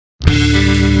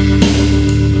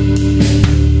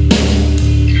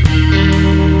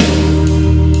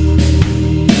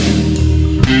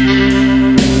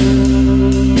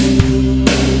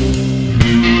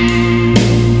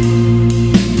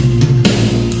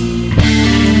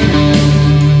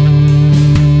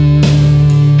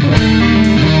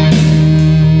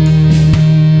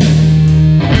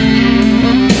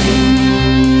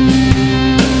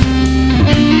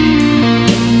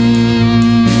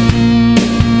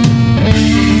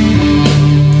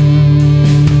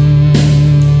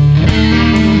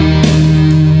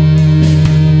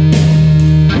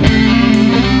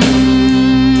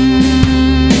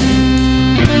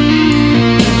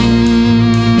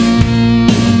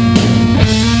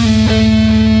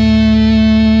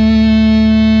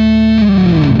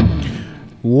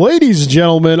Ladies and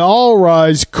gentlemen, all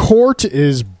rise. Court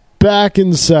is back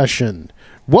in session.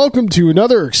 Welcome to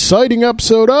another exciting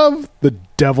episode of The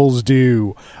Devil's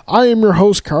Due. I am your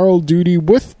host, Carl Duty.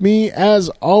 With me, as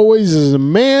always, is a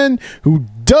man who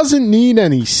doesn't need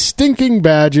any stinking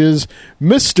badges,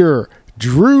 Mr.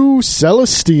 Drew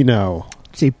Celestino.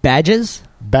 Say badges?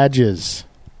 Badges.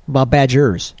 Well,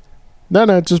 badgers.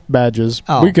 No, just badges.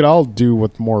 Oh. We could all do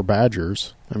with more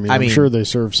badgers. I'm sure they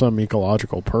serve some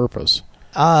ecological purpose.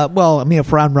 If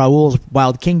we're on Raoul's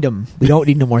Wild Kingdom, we don't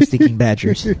need no more stinking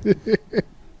badgers.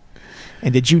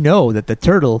 And did you know that the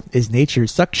turtle is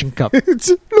nature's suction cup? Look,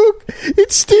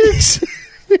 it stinks.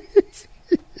 If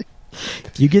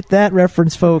you get that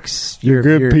reference, folks, you're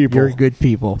good people. You're good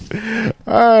people.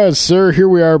 Sir, here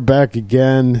we are back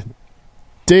again.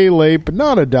 Day late, but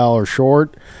not $1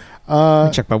 short. Let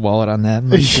me check my wallet on that.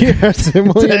 Yes,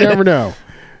 well, you never know.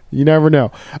 You never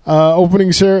know.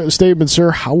 Opening statement,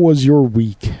 sir. How was your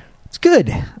week? It's good.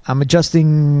 I'm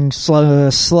adjusting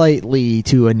slightly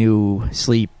to a new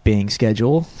sleeping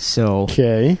schedule. So,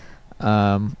 okay.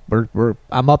 I'm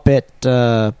up at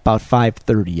about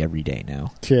 5:30 every day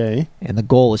now. Okay. And the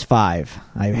goal is 5.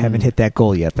 I haven't hit that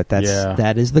goal yet, but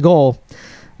that is the goal.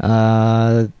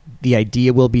 The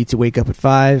idea will be to wake up at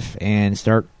 5 and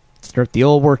start the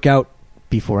old workout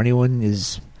before anyone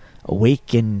is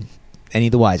awake and any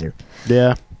the wiser.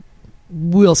 Yeah.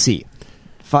 We'll see.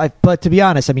 5, but to be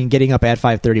honest, getting up at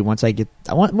 5:30 once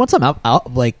I'm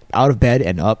out of bed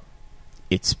and up,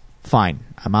 it's fine.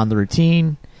 I'm on the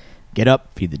routine. Get up,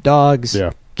 feed the dogs,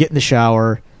 get in the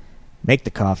shower, make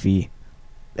the coffee.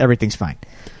 Everything's fine.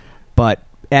 But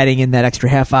adding in that extra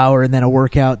half hour and then a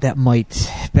workout,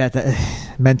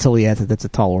 mentally, that's a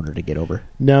tall order to get over.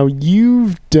 Now,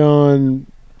 you've done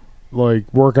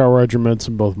workout regimens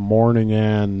in both morning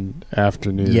and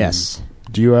afternoon. Yes.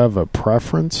 Do you have a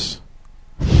preference?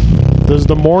 Does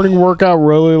the morning workout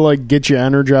really get you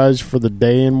energized for the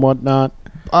day and whatnot?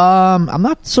 I'm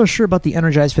not so sure about the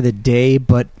energized for the day,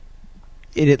 but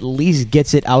it at least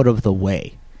gets it out of the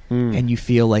way. And you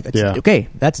feel like, okay,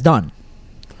 that's done.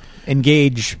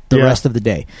 Engage the rest of the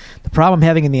day. The problem I'm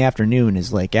having in the afternoon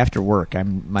is after work,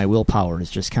 my willpower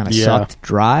is just kind of sucked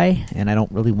dry, and I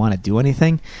don't really want to do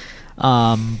anything.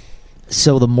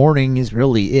 So the morning is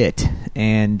really it,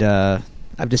 and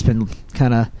I've just been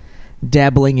kind of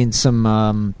dabbling in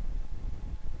some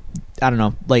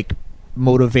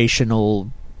motivational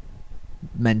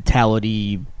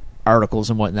mentality articles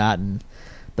and whatnot, and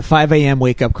the 5 a.m.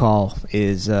 wake-up call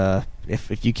is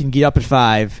if you can get up at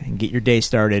 5 and get your day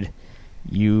started,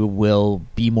 you will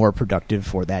be more productive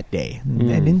for that day.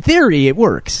 And in theory, it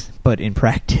works, but in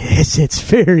practice, it's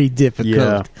very difficult.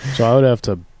 Yeah, so I would have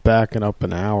to back it up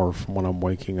an hour from when I'm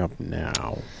waking up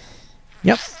now.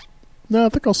 Yep. No, I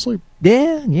think I'll sleep.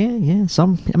 Yeah.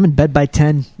 I'm in bed by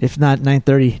 10, if not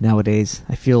 9:30 nowadays.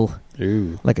 I feel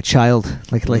like a child,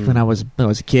 like when I was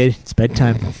a kid. It's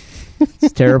bedtime.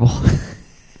 It's terrible.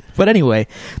 But anyway,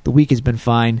 the week has been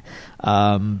fine.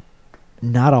 Not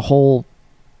a whole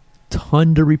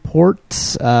ton to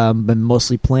report. Been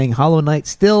mostly playing Hollow Knight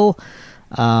still.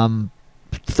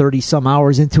 30-some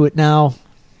hours into it now.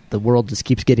 The world just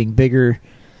keeps getting bigger.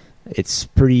 It's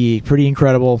pretty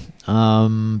incredible.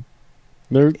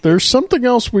 There's something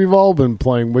else we've all been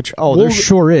playing, which there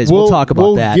sure is. We'll talk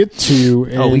about that. We'll get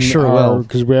to. We sure will,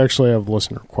 because we actually have a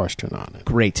listener question on it.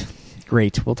 Great.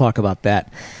 We'll talk about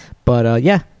that. But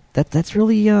that's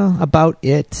really about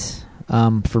it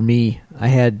for me. I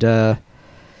had I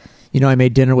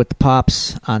made dinner with the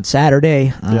Pops on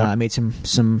Saturday. I made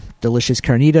some delicious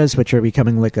carnitas, which are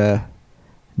becoming a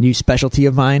new specialty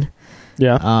of mine.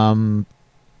 Yeah.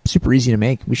 Super easy to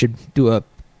make. We should do a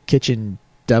kitchen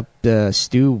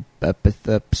stew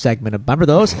segment. Remember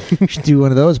those? We should do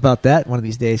one of those about that one of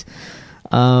these days.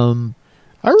 I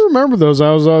remember those.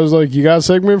 I was like, "You got a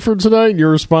segment for tonight?" And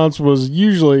your response was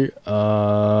usually,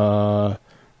 I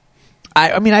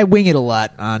wing it a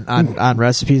lot on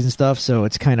recipes and stuff, so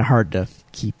it's kind of hard to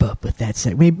keep up with that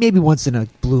segment. Maybe once in a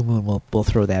blue moon we'll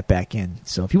throw that back in.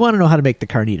 So if you want to know how to make the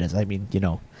carnitas,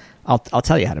 I'll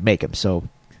tell you how to make them. So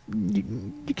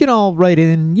you can all write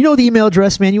in. You know the email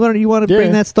address, man. You want to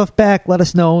bring that stuff back? Let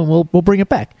us know, and we'll bring it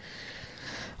back.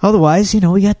 Otherwise,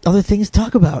 we got other things to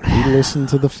talk about. We listen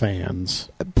to the fans.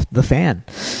 The fan.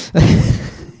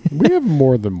 We have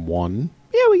more than one.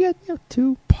 Yeah, we got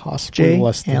 2. Possibly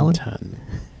less than Alan. 10.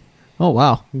 Oh,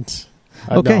 wow.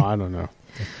 Okay. I don't know.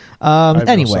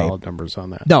 Anyway. No solid numbers on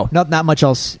that. No, not much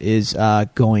else is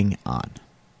going on.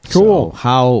 Cool. So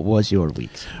how was your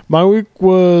week? My week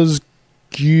was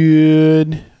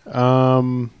good. Had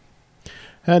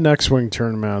an X-Wing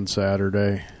tournament on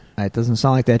Saturday. It doesn't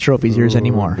sound like that trophy's yours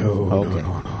anymore. No, okay.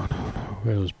 No.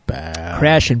 it was bad.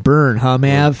 Crash and burn, huh,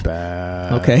 Mav?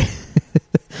 Bad. Okay.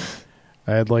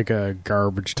 I had like a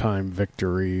garbage time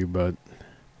victory, but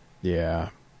yeah,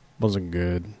 wasn't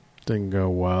good. Didn't go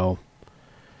well.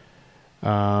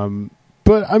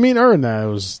 But I mean, other than that, it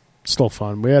was still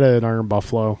fun. We had an Iron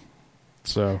Buffalo,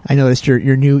 so I noticed your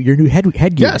new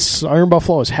headgear. Yes, Iron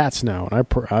Buffalo has hats now, and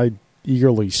I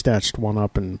eagerly snatched one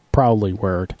up and proudly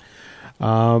wear it.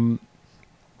 So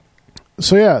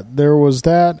yeah, there was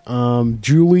that.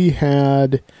 Julie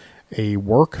had a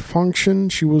work function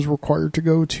she was required to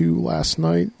go to last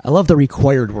night. I love the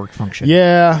required work function.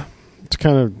 Yeah, it's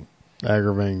kind of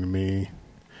aggravating to me.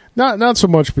 Not so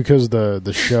much because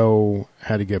the show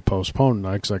had to get postponed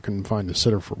tonight because I couldn't find a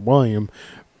sitter for William,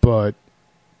 but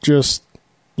just,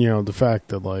 the fact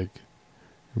that, like,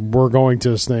 we're going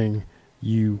to this thing,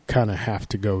 you kind of have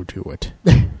to go to it.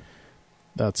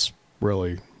 That's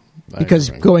really because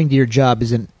going to your job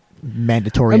isn't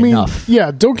mandatory enough.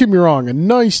 Yeah, don't get me wrong. A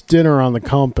nice dinner on the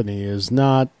company is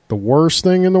not the worst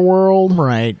thing in the world.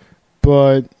 Right.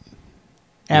 But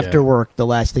after work, the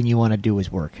last thing you want to do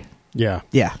is work. Yeah.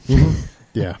 Yeah. Mm-hmm.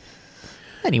 Yeah.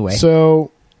 Anyway.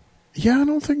 So, yeah, I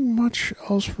don't think much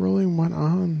else really went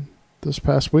on this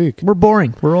past week. We're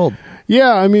boring. We're old.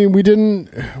 Yeah, I mean, why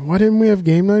didn't we have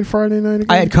game night Friday night again?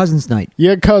 I had cousins night. You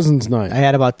had cousins night. I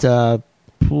had about, how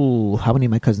many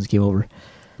of my cousins came over?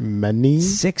 Many?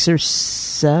 6 or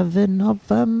 7 of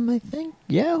them, I think.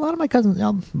 Yeah, a lot of my cousins,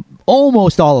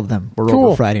 almost all of them were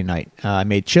over Friday night. I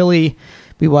made chili.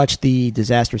 We watched the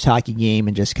disastrous hockey game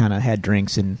and just kind of had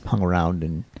drinks and hung around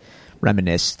and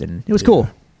reminisced, and it was cool.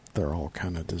 They're all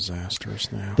kind of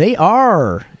disastrous now. They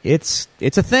are. It's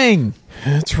a thing.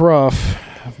 It's rough,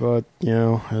 but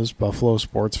as Buffalo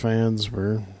sports fans,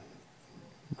 we're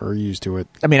used to it.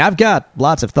 I mean, I've got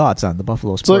lots of thoughts on the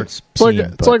Buffalo sports scene.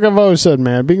 It's like I've always said,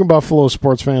 man. Being a Buffalo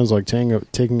sports fan is like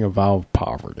taking a vow of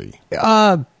poverty.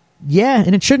 Yeah,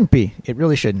 and it shouldn't be. It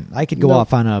really shouldn't. I could go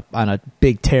off on a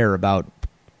big tear about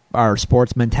our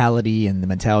sports mentality and the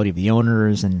mentality of the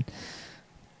owners,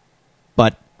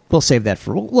 but we'll save that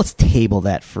let's table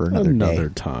that for another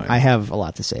time. I have a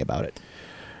lot to say about it.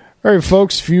 All right,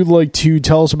 folks, if you'd like to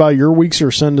tell us about your weeks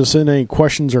or send us in any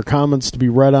questions or comments to be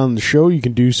read on the show, you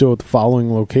can do so at the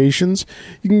following locations.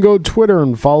 You can go to Twitter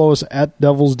and follow us at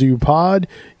Devils Do Pod.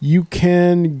 You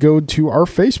can go to our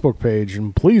Facebook page,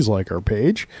 and please like our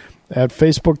page at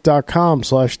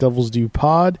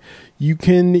facebook.com/devilsdopod. You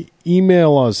can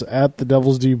email us at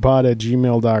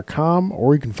thedevilsdopod@gmail.com,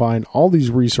 or you can find all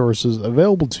these resources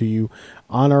available to you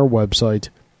on our website,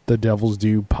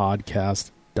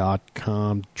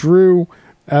 thedevilsdopodcast.com. Drew,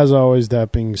 as always,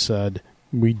 that being said,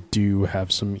 we do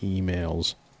have some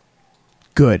emails.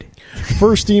 Good.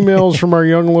 First emails from our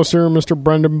young listener, Mr.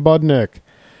 Brendan Budnick.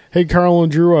 Hey, Carl and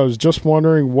Drew, I was just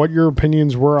wondering what your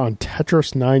opinions were on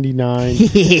Tetris 99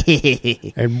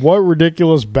 and what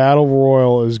ridiculous battle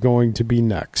royal is going to be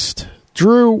next.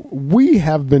 Drew, we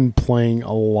have been playing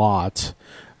a lot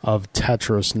of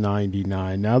Tetris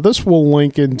 99. Now, this will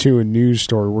link into a news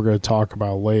story we're going to talk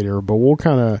about later, but we'll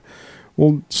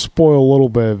spoil a little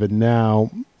bit of it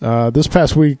now. This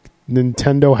past week,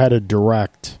 Nintendo had a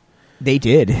Direct. They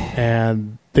did.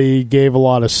 And they gave a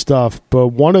lot of stuff, but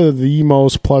one of the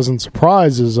most pleasant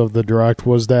surprises of the Direct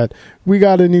was that we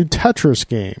got a new Tetris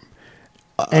game,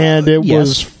 and it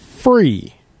was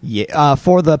free. Yeah,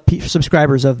 for the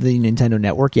subscribers of the Nintendo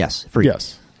Network, yes, free.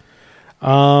 Yes.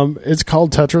 It's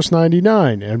called Tetris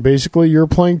 99, and basically you're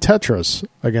playing Tetris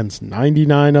against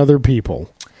 99 other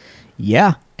people.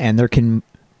 Yeah, and there can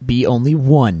be only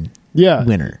one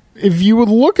winner. If you would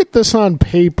look at this on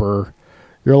paper,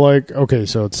 you're like, okay,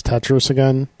 so it's Tetris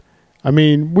again? I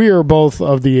mean, we are both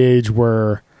of the age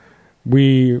where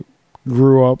we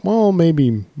grew up, well,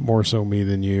 maybe more so me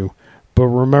than you, but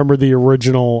remember the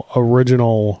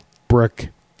original brick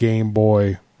Game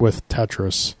Boy with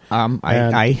Tetris.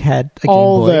 I had a Game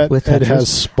Boy with Tetris. It has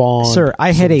spawned. Sir,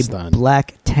 I had a then.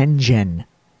 black 10-gen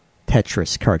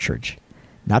Tetris cartridge.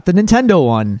 Not the Nintendo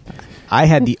one. I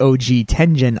had the OG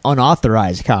 10-gen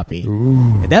unauthorized copy.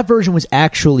 Ooh. And that version was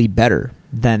actually better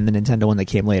than the Nintendo one that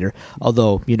came later.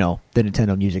 Although, the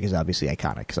Nintendo music is obviously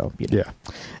iconic. So, Yeah.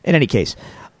 In any case,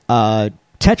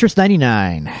 Tetris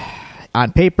 99.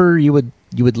 On paper, you would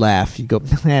laugh. You go,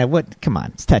 what? Come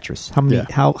on, it's Tetris. How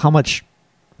much?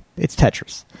 It's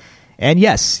Tetris. And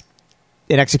yes,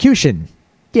 in execution,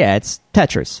 it's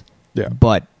Tetris. Yeah.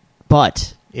 But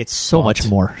it's so much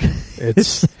more.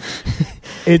 It's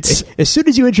as soon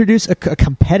as you introduce a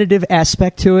competitive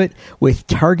aspect to it with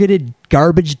targeted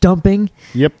garbage dumping,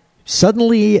 yep,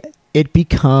 suddenly it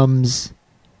becomes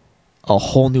a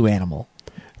whole new animal.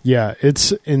 Yeah,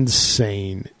 it's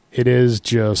insane. It is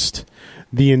just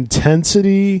the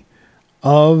intensity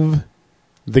of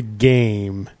the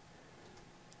game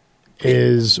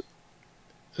is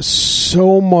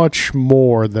so much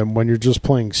more than when you're just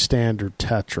playing standard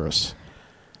Tetris.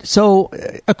 So,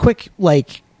 a quick,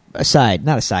 like, aside,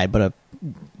 not aside, but a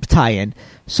tie-in.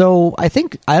 So, I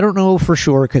don't know for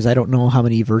sure, because I don't know how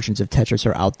many versions of Tetris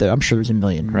are out there. I'm sure there's a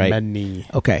million, right? Many.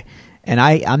 Okay. And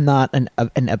I'm not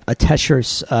a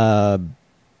Tetris, I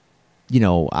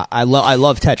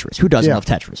love Tetris. Who doesn't love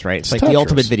Tetris, right? It's like Tetris. The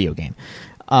ultimate video game.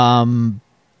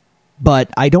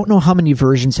 But I don't know how many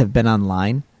versions have been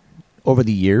online over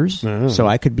the years, so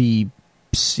I could be,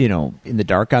 in the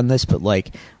dark on this, but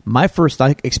like my first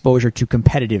exposure to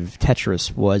competitive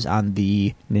Tetris was on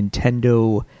the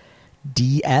Nintendo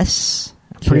DS.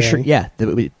 I'm pretty sure,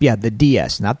 the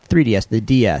DS, not the 3DS, the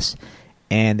DS,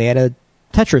 and they had a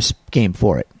Tetris game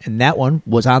for it, and that one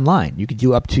was online. You could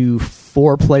do up to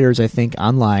 4 players, I think,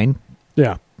 online.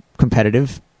 Yeah,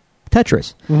 competitive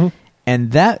Tetris,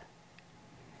 and that,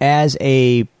 as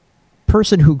a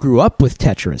person who grew up with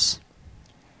Tetris,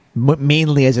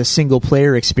 mainly as a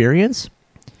single-player experience,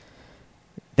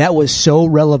 that was so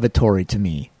revelatory to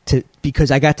me, because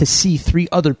I got to see 3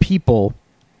 other people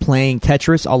playing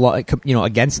Tetris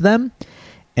against them,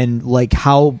 and like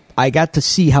how I got to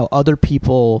see how other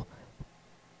people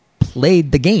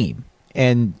played the game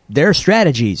and their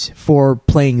strategies for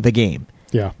playing the game.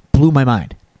 Yeah, blew my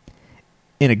mind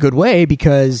in a good way,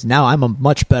 because now I'm a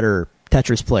much better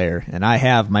Tetris player, and I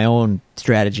have my own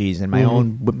strategies and my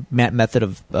own method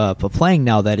of playing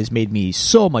now that has made me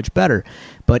so much better.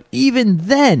 But even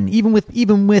then, even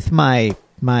with my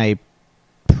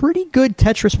pretty good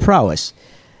Tetris prowess,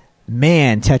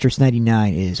 man, Tetris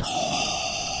 99 is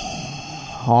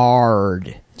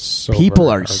hard. People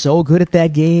are so good at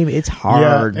that game. It's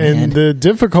hard, and the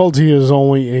difficulty has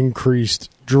only increased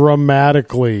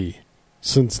dramatically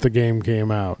since the game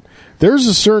came out. There's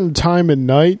a certain time at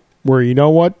night where, you know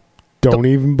what? Don't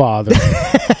even bother.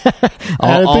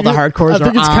 all the hardcores are on. I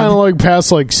think it's kind of like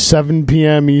past like 7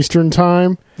 p.m. Eastern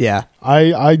time. Yeah.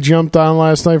 I jumped on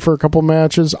last night for a couple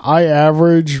matches. I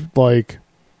averaged like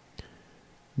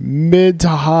mid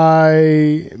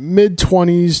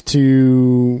 20s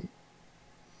to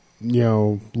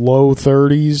low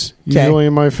 30s usually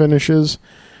in my finishes.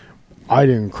 I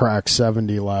didn't crack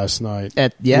 70 last night.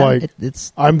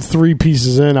 I'm 3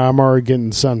 pieces in. I'm already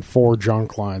getting sent 4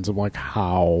 junk lines. I'm like,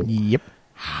 how? Yep.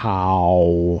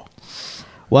 How?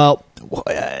 Well,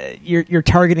 your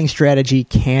targeting strategy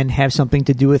can have something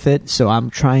to do with it. So I'm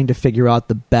trying to figure out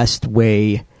the best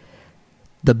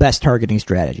targeting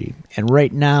strategy. And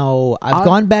right now, I've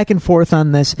gone back and forth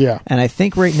on this. Yeah. And I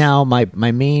think right now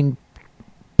my main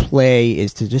play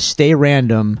is to just stay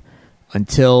random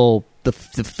until the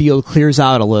field clears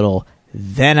out a little.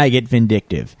 Then I get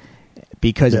vindictive,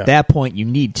 because at that point you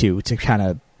need to kind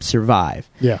of survive.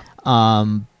 Yeah.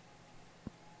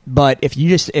 But if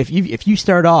you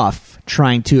start off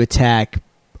trying to attack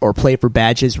or play for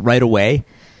badges right away,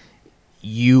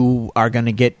 you are going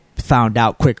to get found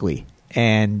out quickly,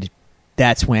 and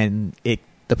that's when the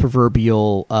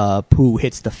proverbial poo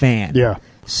hits the fan. Yeah.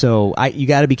 So you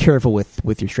got to be careful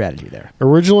with your strategy there.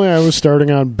 Originally, I was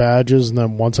starting on badges, and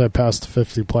then once I passed the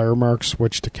 50 player mark,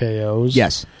 switched to KOs.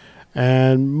 Yes.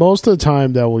 And most of the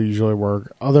time, that will usually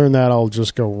work. Other than that, I'll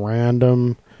just go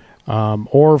random.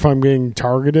 Or if I'm getting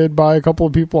targeted by a couple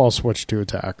of people, I'll switch to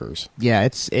attackers. Yeah,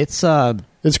 it's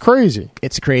crazy.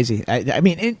 It's crazy. I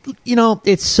mean,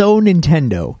 it's so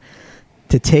Nintendo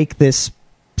to take this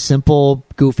simple,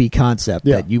 goofy concept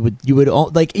that you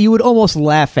would almost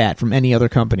laugh at from any other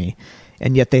company,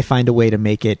 and yet they find a way to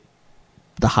make it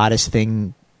the hottest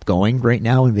thing going right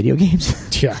now in video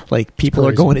games. Yeah, like people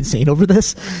are going insane over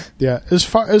this. Yeah, as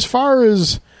far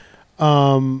as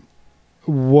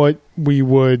what we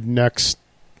would next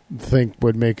think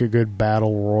would make a good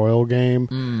battle royal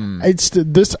game, it's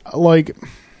this, like,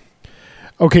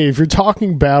 okay, if you're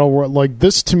talking battle royal, like,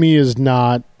 this to me is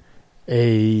not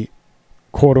a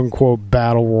quote-unquote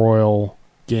battle royal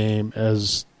game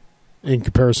as in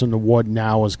comparison to what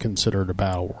now is considered a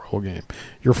battle royal game.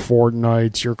 Your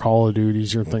Fortnites, your Call of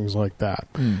Duties, your things like that.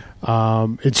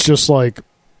 It's just like a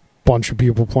bunch of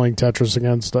people playing Tetris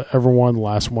against everyone.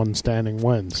 Last one standing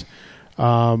wins.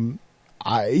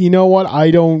 You know what?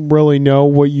 I don't really know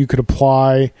what you could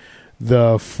apply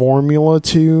the formula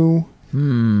to.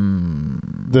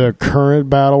 The current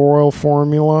battle royal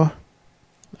formula.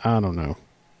 I don't know.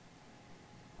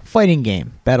 Fighting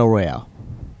game, battle royale.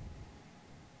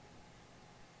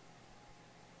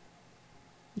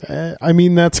 I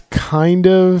mean, that's kind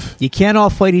of... You can't all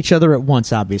fight each other at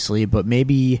once, obviously, but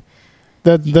maybe...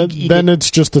 Then it's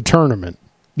just a tournament.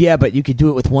 Yeah, but you could do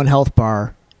it with one health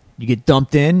bar. You get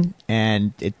dumped in,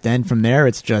 and then from there,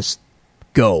 it's just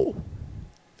go.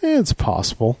 It's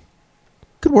possible.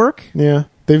 Could work. Yeah.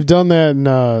 They've done that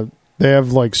in... They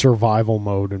have like survival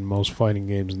mode in most fighting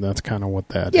games, and that's kind of what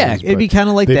that is. Yeah, it'd be kind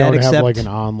of like that. They don't have like an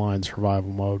online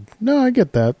survival mode. No, I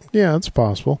get that. Yeah, it's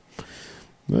possible.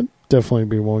 I'd definitely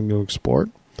be willing to explore it.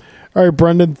 All right,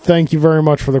 Brendan, thank you very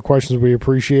much for the questions. We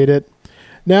appreciate it.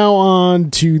 Now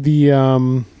on to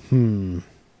the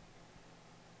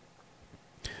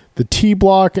T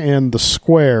block and the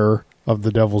square of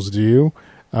the Devil's Due.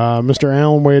 Mr.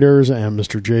 Alan Waiters and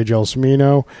Mr. J.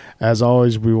 Gelsomino. As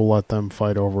always, we will let them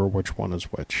fight over which one is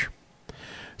which.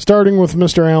 Starting with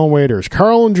Mr. Alan Waiters.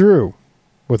 Carl and Drew,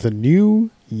 with a new,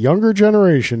 younger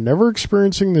generation never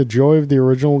experiencing the joy of the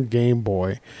original Game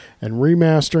Boy, and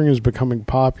remastering is becoming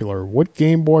popular, what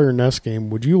Game Boy or NES game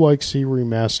would you like to see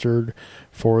remastered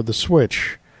for the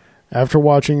Switch? After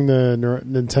watching the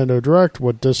Nintendo Direct,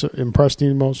 what impressed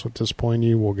you most, what disappointed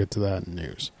you? We'll get to that in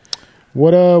news.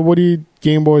 What do you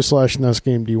Game Boy / NES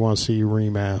game do you want to see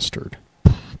remastered?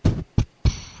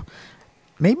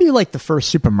 Maybe like the first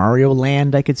Super Mario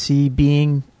Land I could see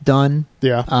being done.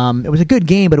 Yeah. It was a good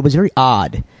game, but it was very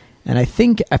odd. And I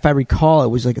think, if I recall, it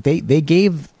was like they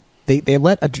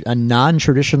let a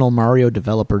non-traditional Mario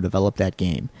developer develop that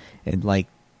game. And like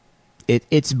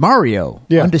it's Mario.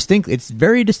 Yeah. It's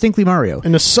very distinctly Mario.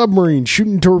 In a submarine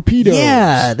shooting torpedoes.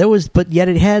 Yeah, but yet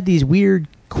it had these weird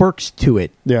quirks to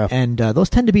it. Yeah. And those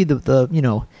tend to be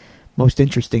the most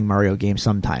interesting Mario games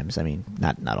sometimes. I mean,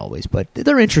 not always, but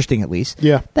they're interesting at least.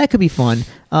 Yeah. That could be fun.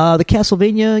 The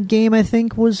Castlevania game, I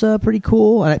think, was pretty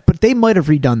cool. But they might have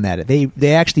redone that.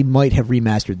 They actually might have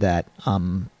remastered that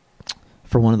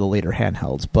for one of the later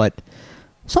handhelds. But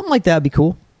something like that would be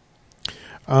cool.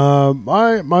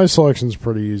 My selection's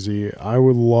pretty easy. I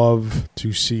would love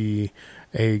to see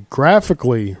a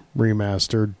graphically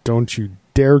remastered, don't you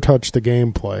dare touch the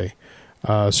gameplay,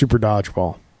 Super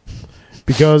Dodgeball.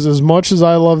 Because as much as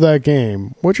I love that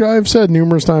game, which I've said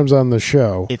numerous times on the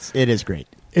show, it is great.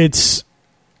 It's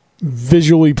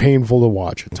visually painful to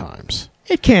watch at times.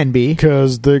 It can be.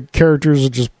 Because the characters are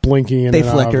just blinking in and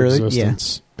out of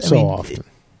existence often.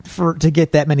 To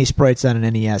get that many sprites on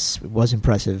an NES was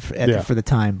impressive for the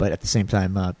time, but at the same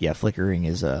time, flickering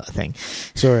is a thing.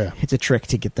 So yeah, it's a trick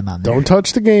to get them on there. Don't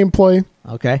touch the gameplay.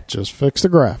 Okay, just fix the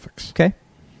graphics. Okay,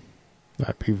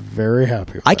 I'd be very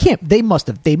happy with that. Can't. They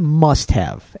must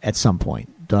have at some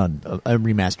point done a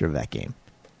remaster of that game.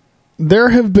 There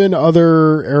have been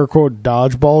other air quote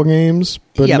dodgeball games,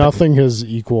 but nothing has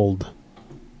equaled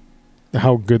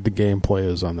how good the gameplay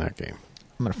is on that game.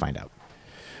 I'm gonna find out.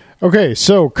 Okay,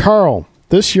 so, Carl,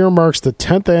 this year marks the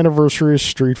 10th anniversary of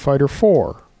Street Fighter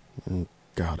IV.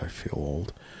 God, I feel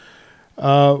old.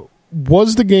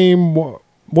 Was the game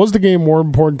more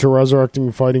important to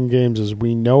resurrecting fighting games as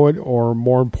we know it, or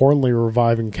more importantly,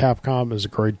 reviving Capcom as a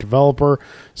great developer,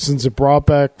 since it brought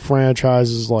back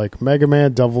franchises like Mega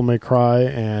Man, Devil May Cry,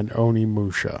 and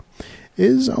Onimusha?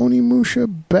 Is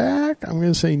Onimusha back? I'm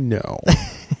going to say no.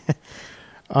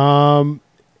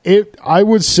 I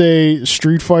would say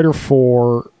Street Fighter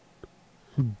IV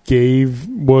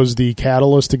was the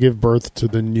catalyst to give birth to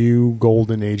the new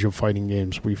golden age of fighting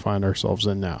games we find ourselves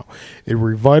in now. It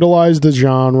revitalized the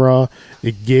genre.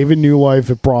 It gave it new life.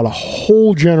 It brought a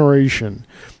whole generation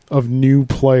of new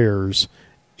players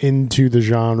into the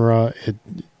genre. It,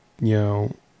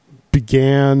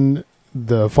 began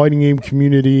the fighting game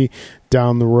community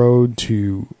down the road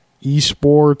to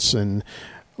esports and,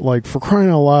 like, for crying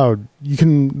out loud,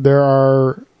 there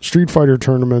are Street Fighter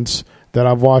tournaments that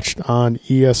I've watched on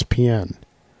ESPN.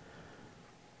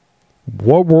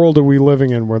 What world are we living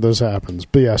in where this happens?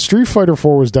 But yeah, Street Fighter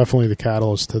 4 was definitely the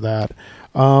catalyst to that.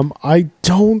 I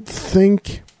don't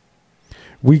think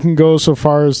we can go so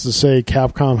far as to say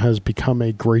Capcom has become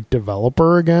a great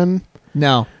developer again.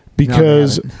 No.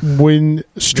 Because when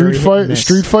Street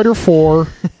Fighter 4,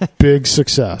 big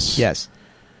success. Yes.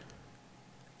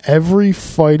 Every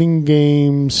fighting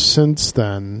game since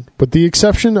then, with the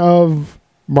exception of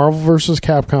Marvel vs.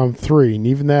 Capcom 3, and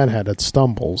even that had its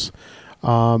stumbles,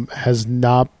 has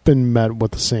not been met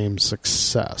with the same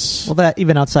success. Well, that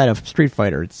even outside of Street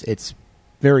Fighter, it's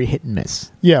very hit and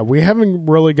miss. Yeah, we haven't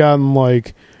really gotten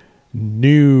like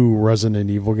new Resident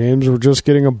Evil games. We're just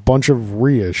getting a bunch of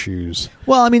reissues.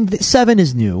 Well, I mean, 7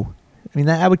 is new. I mean,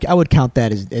 I would count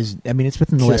that as I mean, it's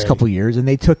within the last couple of years, and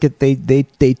they took it.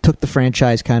 They took the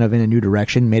franchise kind of in a new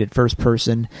direction, made it first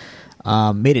person,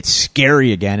 made it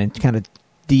scary again, and kind of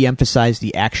de-emphasized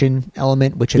the action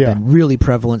element, which had been really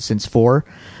prevalent since 4.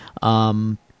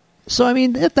 So I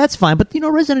mean that's fine, but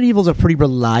Resident Evil's a pretty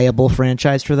reliable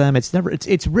franchise for them.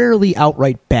 It's rarely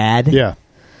outright bad. Yeah.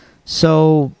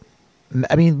 So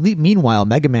I mean, meanwhile,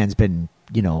 Mega Man's been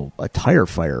a tire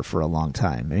fire for a long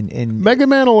time, and Mega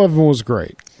Man 11 was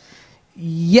great.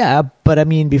 Yeah, but I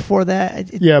mean, before that,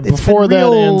 before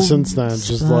that and since then, it's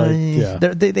just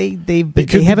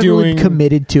they haven't really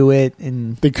committed to it,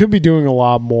 and they could be doing a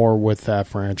lot more with that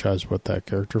franchise, with that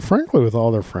character. Frankly, with all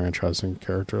their franchising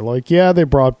character,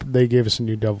 they gave us a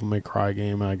new Devil May Cry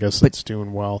game, and I guess it's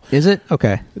doing well. Is it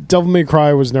okay? Devil May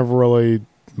Cry was never really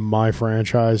my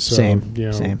franchise. So,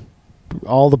 same.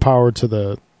 All the power to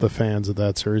the fans of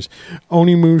that series.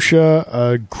 Onimusha,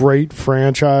 a great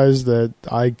franchise that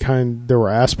there were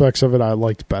aspects of it I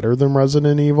liked better than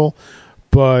Resident Evil,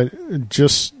 but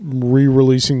just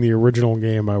re-releasing the original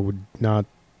game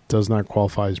does not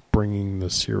qualify as bringing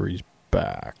the series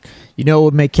back. What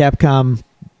would make Capcom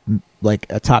like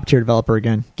a top tier developer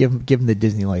again? Give them the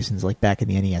Disney license like back in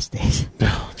the NES days.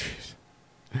 Oh, jeez.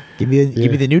 Give me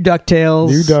the new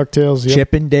DuckTales. Yep.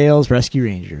 Chip and Dale's Rescue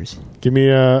Rangers. Give me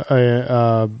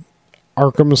a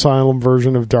Arkham Asylum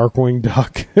version of Darkwing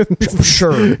Duck.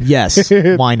 Sure. Yes.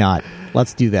 Why not?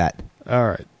 Let's do that. All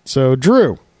right. So,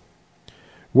 Drew,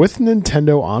 with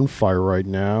Nintendo on fire right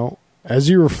now, as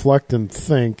you reflect and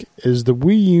think, is the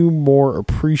Wii U more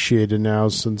appreciated now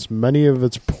since many of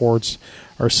its ports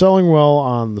are selling well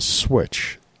on the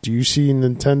Switch? Do you see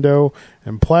Nintendo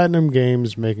and Platinum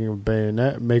Games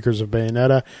makers of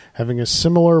Bayonetta having a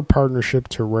similar partnership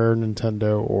to Rare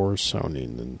Nintendo or Sony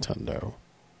Nintendo?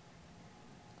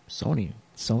 Sony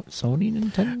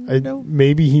Nintendo?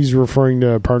 Maybe he's referring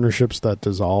to partnerships that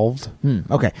dissolved.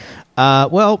 Okay.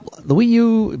 Well, the Wii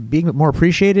U being more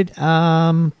appreciated,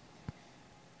 no.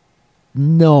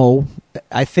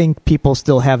 I think people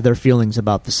still have their feelings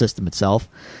about the system itself,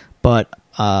 but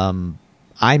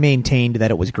I maintained that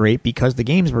it was great because the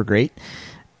games were great,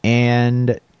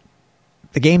 and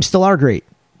the games still are great.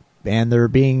 And they're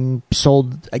being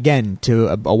sold, again, to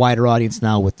a wider audience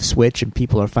now with the Switch, and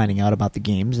people are finding out about the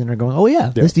games, and they're going, oh, yeah.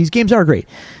 These games are great.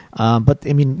 But,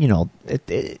 I mean,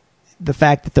 the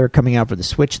fact that they're coming out for the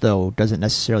Switch, though, doesn't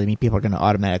necessarily mean people are going to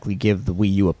automatically give the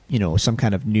Wii U, some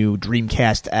kind of new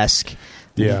Dreamcast-esque,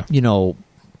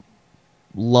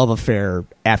 love affair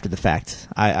after the fact.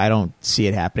 I don't see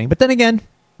it happening. But then again,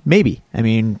 maybe. I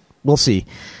mean, we'll see.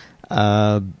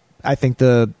 I think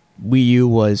the Wii U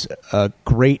was a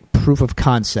great proof of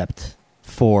concept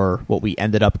for what we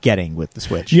ended up getting with the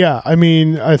Switch. Yeah, I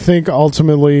mean, I think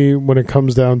ultimately when it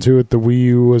comes down to it, the Wii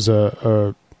U was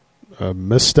a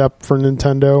misstep for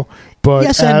Nintendo. But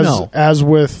yes and no. As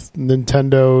with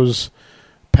Nintendo's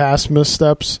past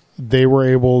missteps, they were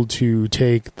able to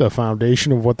take the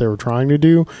foundation of what they were trying to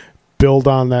do, build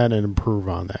on that, and improve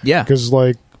on that. Yeah. Because,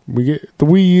 the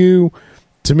Wii U,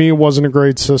 to me, it wasn't a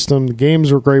great system. The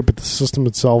games were great, but the system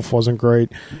itself wasn't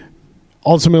great.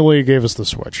 Ultimately, it gave us the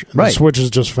Switch. And right. The Switch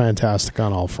is just fantastic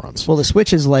on all fronts. Well, the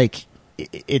Switch is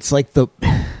it's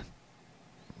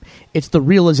the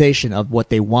realization of what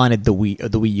they wanted the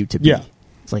Wii U to be. Yeah.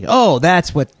 It's like, oh,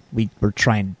 that's what we were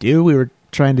trying to do. We were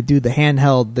trying to do the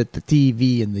handheld, the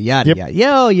TV, and the yada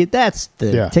yada. That's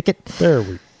the ticket. There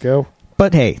we go.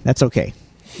 But hey, that's okay.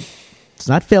 It's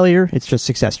not failure. It's just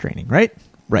success training, right?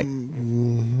 Right.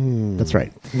 Mm-hmm. That's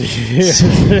right.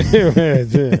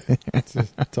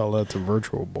 Tell that to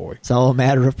Virtual Boy. It's all a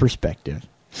matter of perspective.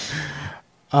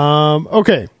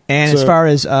 Okay. And as far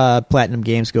as Platinum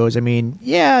Games goes, I mean,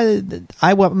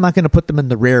 I'm not going to put them in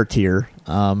the Rare tier.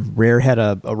 Rare had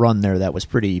a run there that was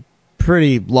pretty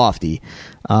lofty.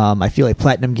 I feel like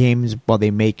Platinum Games, while they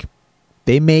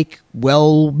make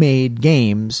well-made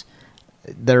games,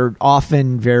 they're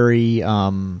often very,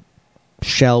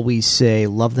 shall we say,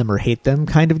 love them or hate them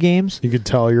kind of games. You could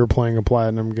tell you're playing a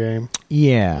Platinum game.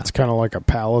 Yeah. It's kind of like a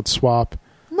palette swap.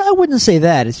 No, I wouldn't say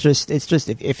that. It's just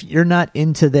if you're not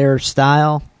into their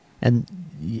style, and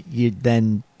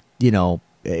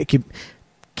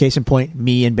case in point,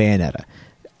 me and Bayonetta.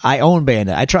 I own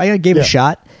Bayonetta. I gave it a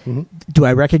shot. Mm-hmm. Do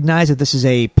I recognize that this is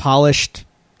a polished,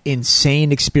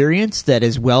 insane experience that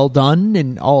is well done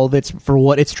and all of it's for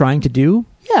what it's trying to do?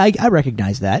 Yeah, I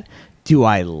recognize that. Do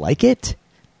I like it?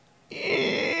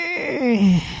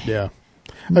 Yeah.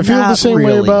 I feel the same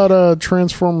way about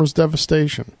Transformers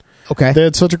Devastation. Okay. They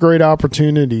had such a great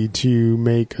opportunity to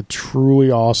make a truly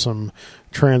awesome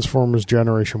Transformers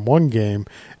Generation 1 game,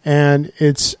 and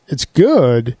it's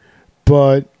good,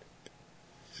 but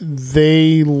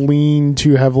they lean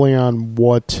too heavily on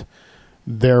what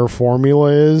their formula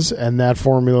is, and that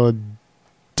formula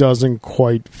doesn't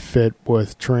quite fit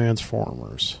with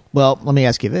Transformers. Well, let me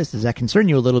ask you this. Does that concern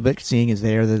you a little bit, seeing as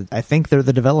I think they're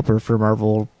the developer for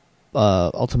Marvel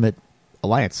Ultimate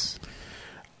Alliance?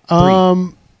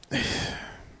 Time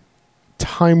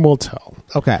will tell.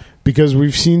 Okay. Because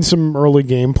we've seen some early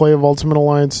gameplay of Ultimate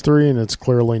Alliance 3, and it's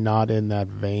clearly not in that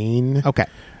vein. Okay.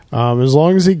 As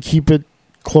long as they keep it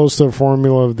close to the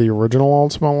formula of the original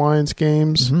Ultimate Alliance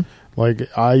games,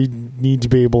 like I need to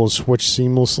be able to switch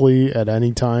seamlessly at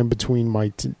any time between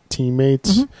my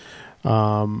teammates.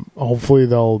 Hopefully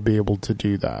they'll be able to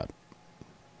do that.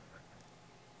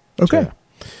 Okay. So,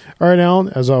 all right, Alan,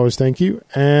 as always, thank you.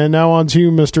 And now on to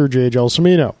you, Mr. J.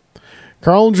 Gelsomino.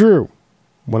 Carl and Drew,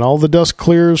 when all the dust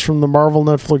clears from the Marvel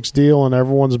Netflix deal and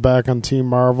everyone's back on Team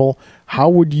Marvel, how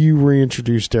would you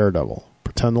reintroduce Daredevil?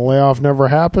 Pretend the layoff never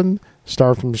happened,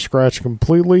 start from scratch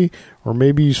completely, or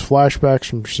maybe use flashbacks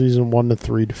from season 1 to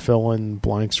 3 to fill in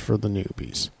blanks for the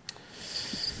newbies?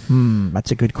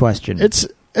 That's a good question. It's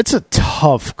a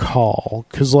tough call,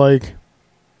 because, like,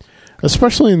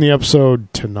 especially in the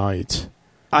episode tonight,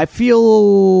 I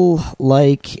feel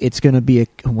like it's going to be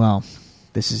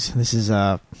this is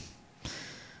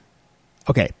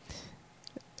okay.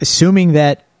 Assuming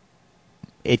that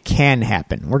it can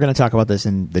happen, we're going to talk about this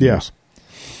in the news.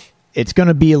 It's going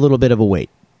to be a little bit of a wait.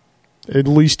 At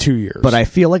least 2 years. But I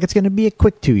feel like it's going to be a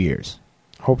quick 2 years.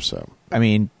 Hope so. I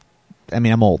mean,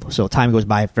 I'm old, so time goes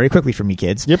by very quickly for me,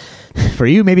 kids. Yep. For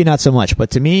you, maybe not so much,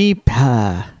 but to me,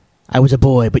 I was a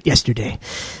boy, but yesterday.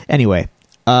 Anyway,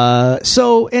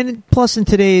 and plus in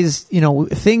today's,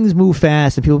 things move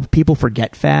fast and people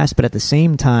forget fast, but at the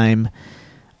same time,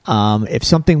 if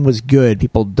something was good,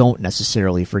 people don't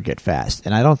necessarily forget fast.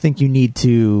 And I don't think you need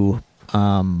to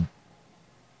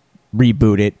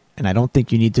reboot it, and I don't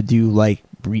think you need to do like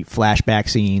flashback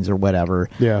scenes or whatever.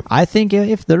 Yeah. I think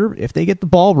if they get the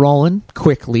ball rolling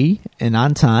quickly and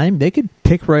on time, they could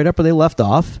pick right up where they left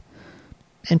off,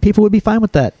 and people would be fine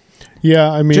with that. Yeah,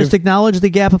 I mean, just acknowledge the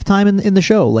gap of time in the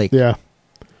show. Like, yeah,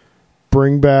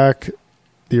 bring back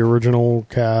the original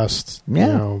cast.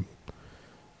 Yeah,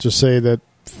 just say that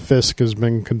Fisk has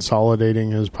been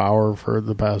consolidating his power for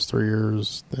the past 3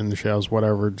 years in the shadows,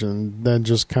 whatever, and then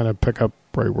just kind of pick up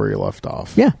right where you left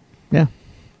off. Yeah.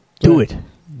 Do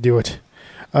it.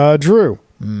 Drew,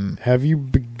 have you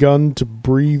begun to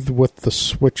breathe with the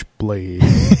switchblade?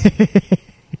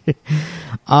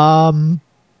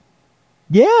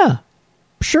 Yeah,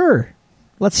 sure.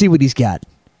 Let's see what he's got.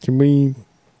 Can we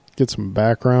get some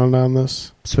background on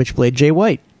this? Switchblade Jay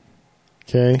White.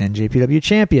 Okay. NJPW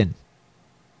champion.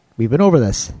 We've been over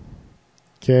this.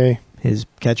 Okay. His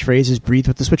catchphrase is breathe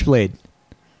with the switchblade.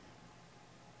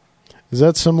 Is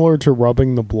that similar to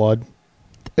rubbing the blood?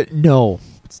 No.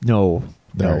 No.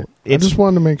 Right. I just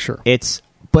wanted to make sure.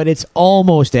 But it's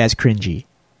almost as cringy.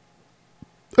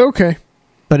 Okay.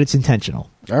 But it's intentional.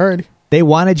 All righty. They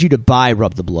wanted you to buy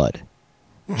Rub the Blood.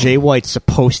 Jay White's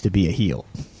supposed to be a heel.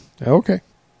 Okay.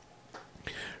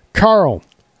 Carl,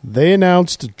 they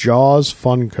announced Jaws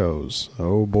Funkos.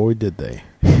 Oh, boy, did they.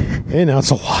 They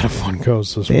announced a lot of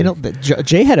Funkos this week.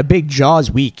 Jay had a big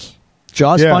Jaws week.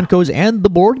 Jaws Funkos and the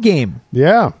board game.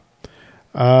 Yeah.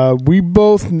 We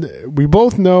both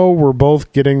know we're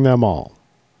both getting them all.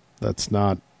 That's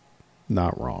not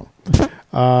wrong.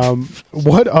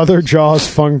 What other Jaws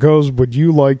Funkos would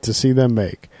you like to see them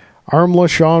make?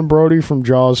 Armless Sean Brody from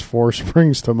Jaws 4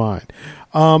 springs to mind.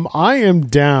 I am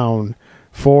down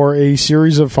for a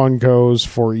series of Funkos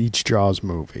for each Jaws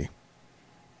movie.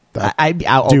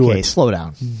 Okay, slow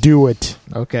down. Do it.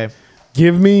 Okay.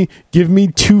 Give me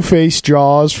Two-Face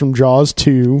Jaws from Jaws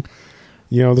 2.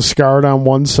 The scarred on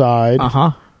one side.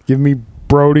 Uh-huh. Give me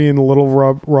Brody in the little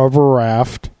rubber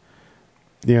raft.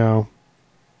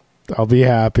 I'll be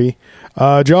happy.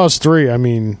 Jaws 3, I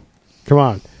mean, come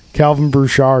on. Calvin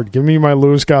Bouchard. Give me my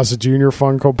Louis Gossett Jr.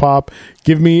 Funko Pop.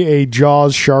 Give me a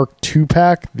Jaws Shark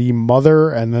 2-pack, the mother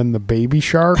and then the baby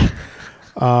shark.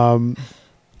 Can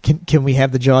we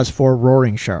have the Jaws 4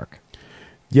 Roaring Shark?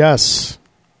 Yes.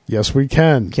 Yes, we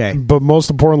can. Okay. But most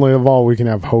importantly of all, we can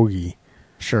have Hoagie.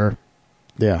 Sure.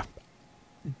 Yeah.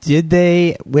 Did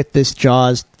they, with this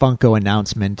Jaws Funko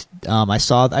announcement, I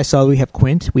saw we have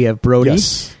Quint, we have Brody,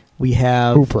 yes. We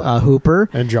have Hooper.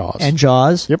 And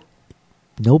Jaws. Yep.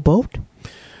 No boat?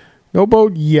 No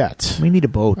boat yet. We need a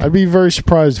boat. I'd be very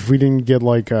surprised if we didn't get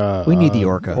like a... We need the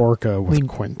orca. Orca with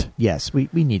Quint. Yes, we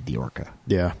need the orca.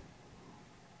 Yeah.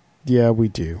 Yeah, we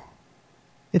do.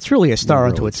 It's really a star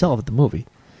unto itself at the movie.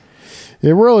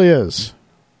 It really is.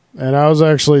 And I was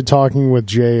actually talking with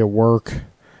Jay at work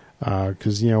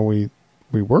because, we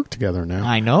work together now.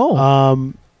 I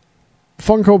know.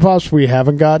 Funko Pops we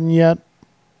haven't gotten yet.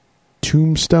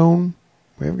 Tombstone.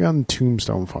 We haven't gotten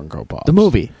Tombstone Funko Pops. The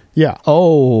movie? Yeah.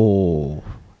 Oh.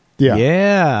 Yeah.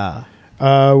 Yeah.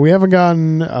 We haven't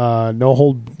gotten No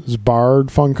Holds Barred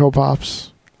Funko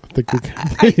Pops.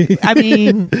 I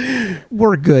mean,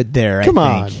 we're good there. Come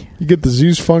I on. think. You get the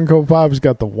Zeus Funko Pop. He's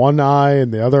got the one eye,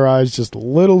 and the other eye is just a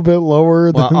little bit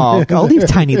lower. Well, I'll leave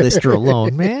Tiny Lister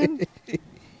alone, man.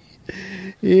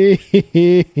 Yeah.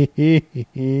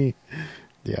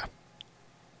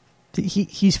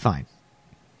 He's fine.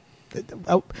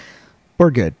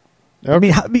 We're good.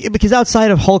 Okay. I mean, because outside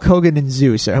of Hulk Hogan and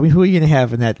Zeus, I mean, who are you going to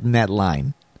have in that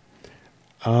line?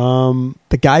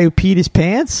 The guy who peed his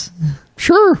pants?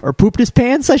 Sure. Or pooped his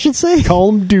pants, I should say. Call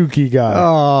him Dookie guy.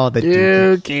 Oh, the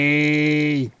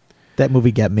Dookie. That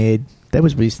movie got made. That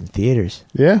was released in theaters.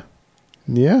 Yeah.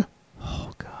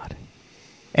 Oh, God.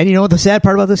 And you know what the sad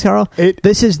part about this, Carl?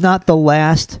 This is not the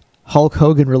last Hulk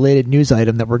Hogan-related news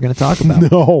item that we're going to talk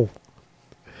about. No.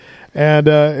 And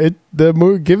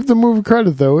give the movie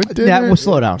credit, though. It did. Well,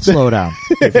 slow down.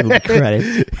 Give the movie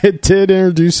credit. It did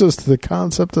introduce us to the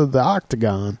concept of the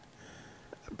octagon.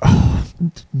 Oh,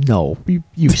 no,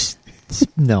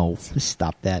 no,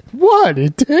 stop that. What?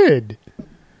 It did.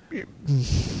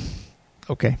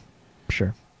 Okay,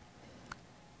 sure.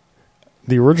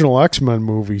 The original X-Men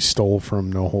movie stole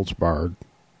from No Holds Barred.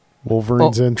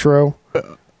 Wolverine's intro,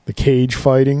 the cage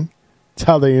fighting. It's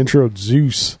how they introed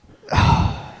Zeus.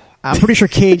 I'm pretty sure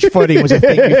cage fighting was a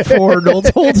thing before No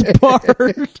Holds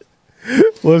Barred.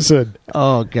 Listen.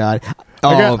 Oh, God.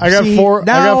 I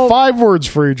got 5 words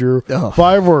for you, Drew.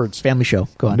 5 words. Family show.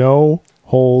 Go on. No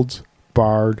Holds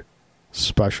Barred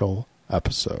special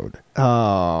episode.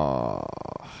 Oh.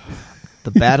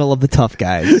 The battle of the tough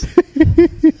guys.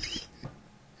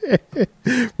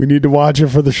 We need to watch it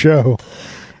for the show.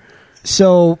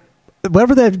 So,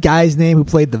 whatever that guy's name who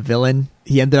played the villain,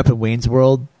 he ended up in Wayne's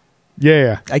World.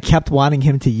 Yeah. I kept wanting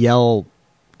him to yell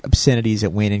obscenities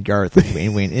at Wayne and Garth.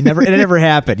 Wayne. It never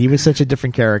happened. He was such a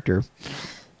different character.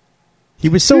 He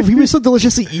was so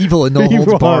deliciously evil and No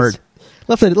Holds Barred.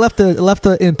 Left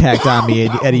the impact on me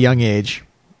at a young age.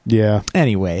 Yeah.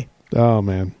 Anyway. Oh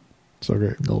man, so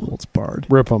great. No Holds Barred.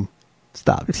 Rip him.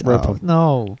 Stop. Rip him.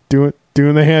 No. Doing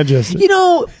the hand gesture. You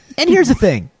know. And here's the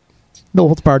thing. No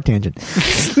Holds Barred tangent.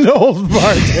 No Holds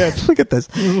Barred tangent. Look at this.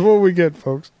 This is what we get,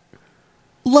 folks.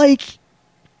 Like,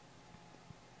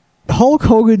 Hulk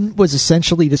Hogan was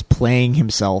essentially just playing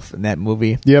himself in that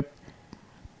movie. Yep.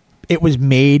 It was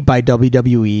made by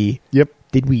WWE. Yep.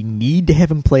 Did we need to have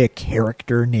him play a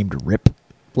character named Rip?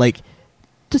 Like,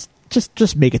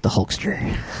 just make it the Hulkster.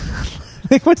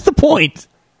 Like, what's the point?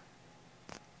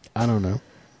 I don't know.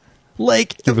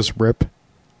 Like, give us Rip.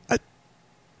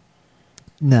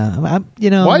 No,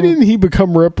 why didn't he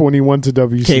become Rip when he went to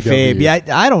WCW? Kayfabe. Yeah,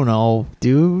 I don't know,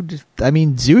 dude. I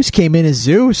mean, Zeus came in as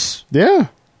Zeus. Yeah.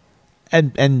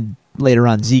 And later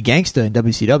on Z Gangsta in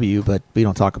WCW, but we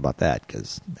don't talk about that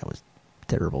because that was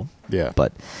terrible. Yeah.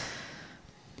 But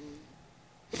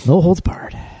No Holds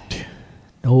Barred.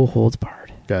 No Holds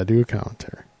Barred. Gotta do a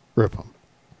commentary. Rip him.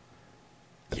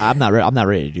 Yeah. I'm not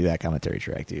ready to do that commentary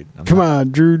track, dude. Come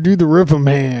on, Drew. Do the Rip 'em,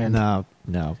 man.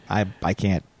 No. I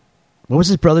can't. What was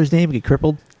his brother's name? Get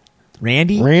crippled?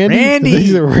 Randy. Randy.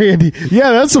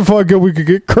 Yeah, that's a fun good we could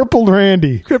get. Crippled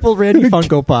Randy. Crippled Randy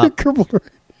Funko Pop. Crippled Randy.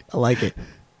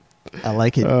 I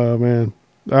like it. Oh man.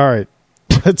 All right.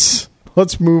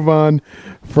 Let's move on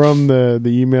from the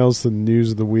emails to the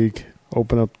news of the week.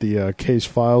 Open up the case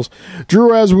files.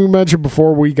 Drew, as we mentioned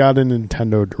before, we got a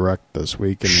Nintendo Direct this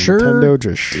week, and Nintendo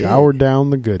just showered down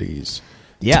the goodies.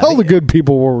 Yeah, Tell the good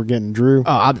people what we're getting, Drew.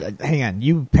 Hang on.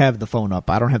 You have the phone up.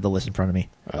 I don't have the list in front of me.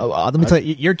 Let me tell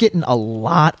you, you're getting a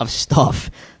lot of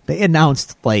stuff. They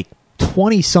announced like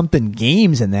 20-something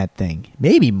games in that thing.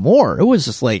 Maybe more. It was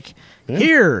just like,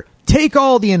 here, take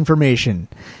all the information.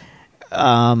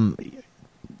 I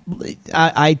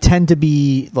tend to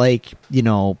be like,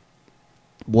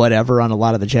 whatever on a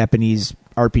lot of the Japanese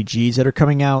RPGs that are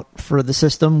coming out for the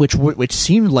system, which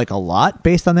seemed like a lot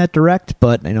based on that Direct,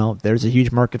 but there's a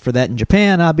huge market for that in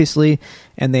Japan, obviously,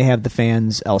 and they have the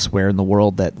fans elsewhere in the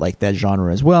world that like that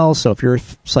genre as well. So if you're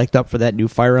psyched up for that new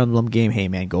Fire Emblem game, hey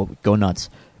man, go nuts.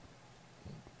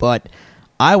 But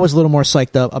I was a little more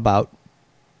psyched up about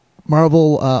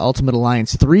Marvel Ultimate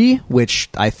Alliance 3, which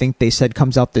I think they said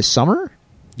comes out this summer.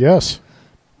 Yes.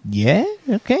 Yeah.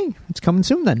 Okay. It's coming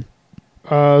soon then.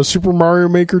 Super Mario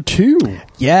Maker 2.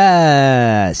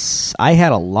 Yes. I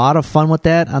had a lot of fun with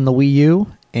that on the Wii U,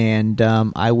 and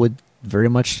I would very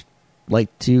much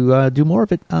like to do more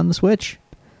of it on the Switch.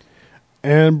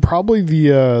 And probably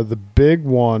the big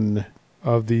one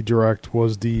of the Direct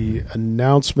was the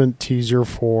announcement teaser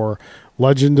for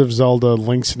Legend of Zelda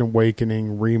Link's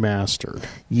Awakening Remastered.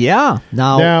 Yeah.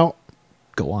 Now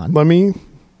go on. Let me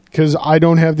because I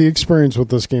don't have the experience with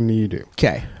this game that you do.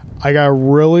 Okay. I got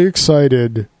really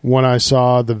excited when I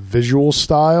saw the visual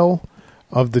style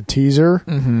of the teaser,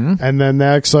 and then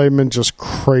that excitement just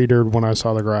cratered when I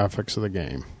saw the graphics of the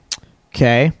game.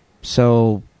 Okay.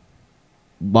 So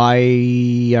why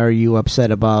are you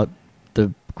upset about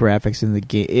the graphics in the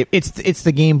game? It's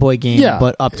the Game Boy game,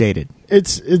 but updated.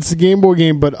 It's the Game Boy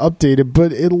game, but updated.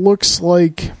 But it looks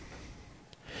like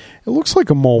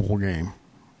a mobile game.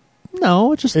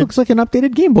 No, it just looks like an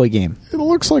updated Game Boy game. It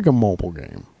looks like a mobile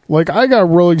game. Like, I got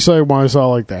really excited when I saw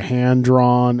like the hand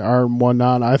drawn art and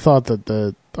whatnot. I thought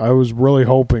that I was really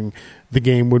hoping the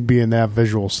game would be in that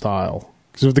visual style.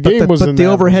 Because if the game was in the that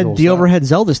overhead, visual the style, overhead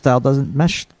Zelda style doesn't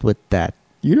mesh with that.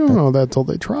 You don't know that till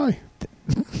they try.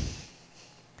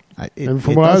 And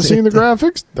from what I've seen, the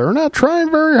graphics, they're not trying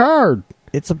very hard.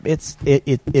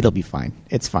 It'll be fine.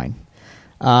 It's fine.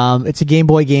 It's a Game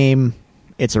Boy game.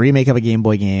 It's a remake of a Game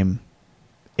Boy game.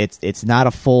 It's not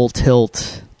a full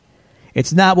tilt.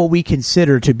 It's not what we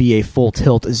consider to be a full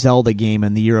tilt Zelda game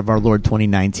in the year of our Lord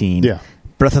 2019. Yeah.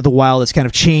 Breath of the Wild has kind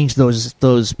of changed those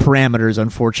parameters,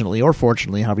 unfortunately, or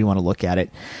fortunately, however you want to look at it.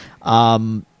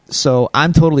 So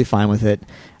I'm totally fine with it.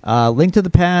 Link to the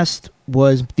Past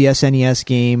was the SNES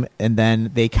game, and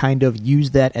then they kind of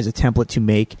used that as a template to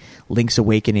make Link's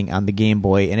Awakening on the Game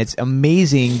Boy. And it's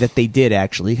amazing that they did,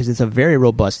 actually, because it's a very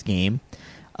robust game.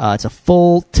 It's a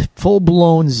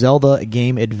full-blown Zelda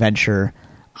game adventure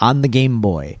on the Game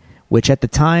Boy, which at the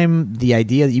time, the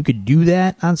idea that you could do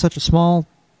that on such a small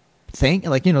thing,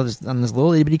 like, on this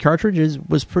little itty-bitty cartridge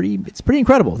it's pretty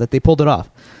incredible that they pulled it off.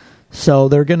 So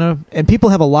they're and people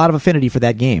have a lot of affinity for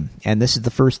that game, and this is the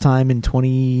first time in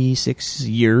 26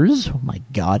 years, oh my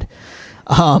god,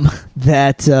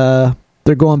 that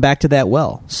they're going back to that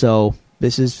well. So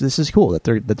this is cool that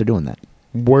they're doing that.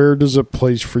 Where does it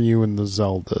place for you in the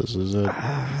Zeldas? Is it?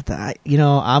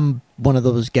 I'm one of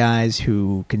those guys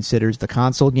who considers the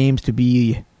console games to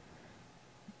be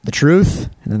the truth,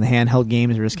 and then the handheld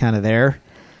games are just kind of there.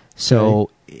 So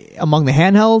among the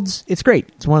handhelds, it's great.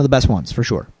 It's one of the best ones for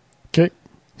sure. Okay.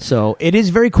 So it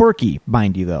is very quirky,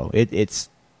 mind you, though. It's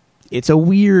a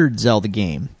weird Zelda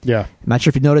game. Yeah. I'm not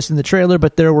sure if you noticed in the trailer,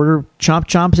 but there were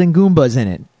Chomps and Goombas in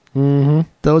it. Mm-hmm.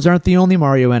 Those aren't the only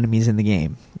Mario enemies in the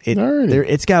game.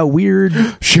 It's got weird...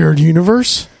 Shared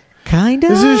universe? Kinda.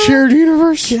 Is it a shared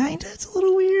universe? Kinda. It's a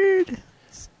little weird.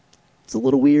 It's a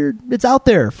little weird. It's out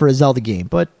there for a Zelda game,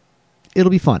 but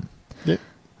it'll be fun. Yeah.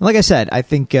 Like I said, I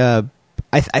think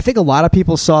I think a lot of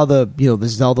people saw the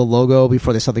Zelda logo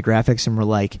before they saw the graphics and were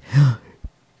like,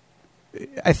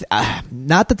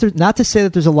 not to say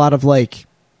that there's a lot of like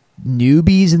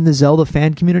newbies in the Zelda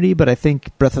fan community, but I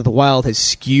think Breath of the Wild has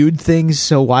skewed things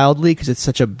so wildly because it's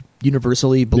such a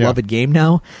universally beloved game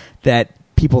now that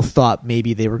people thought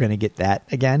maybe they were going to get that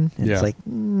again. And it's like,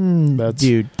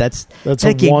 that's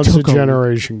a once a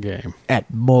generation game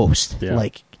at most. Yeah.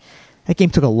 Like, that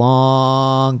game took a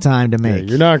long time to make. Yeah,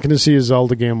 you're not going to see a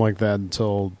Zelda game like that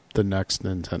until the next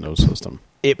Nintendo system.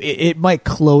 It might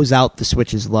close out the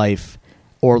Switch's life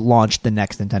or launch the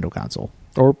next Nintendo console.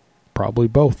 Or probably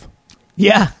both.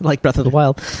 Yeah, like Breath of the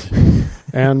Wild.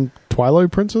 And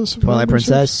Twilight Princess? Twilight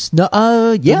Princess. No,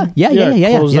 yeah.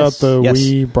 Closed out the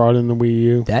Wii, brought in the Wii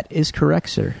U. That is correct,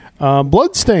 sir.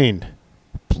 Bloodstained.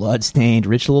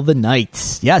 Ritual of the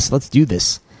Night. Yes, let's do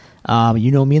this.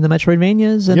 You know me in the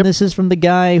Metroidvanias, and this is from the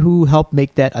guy who helped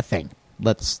make that a thing.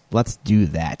 Let's do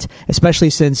that. Especially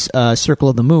since Circle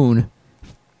of the Moon,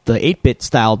 the 8-bit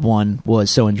styled one, was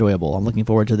so enjoyable. I'm looking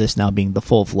forward to this now being the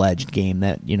full-fledged game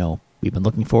that, we've been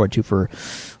looking forward to for,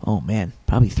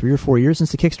 probably 3 or 4 years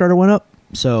since the Kickstarter went up.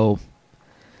 So,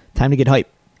 time to get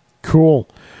hype. Cool.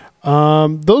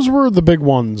 Those were the big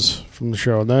ones from the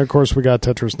show. And then, of course, we got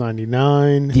Tetris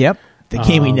 99. Yep. The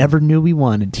game we never knew we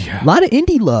wanted. Yeah. A lot of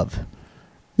indie love.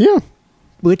 Yeah.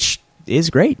 Which is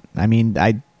great. I mean,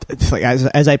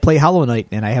 as I play Hollow Knight,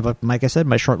 and I have, like I said,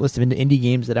 my short list of indie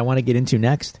games that I want to get into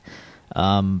next.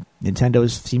 Nintendo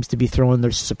seems to be throwing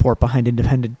their support behind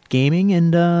independent gaming,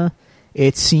 and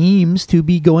it seems to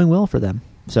be going well for them.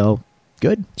 So,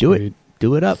 good. Do it.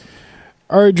 Do it up.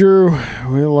 All right, Drew.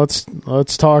 Well,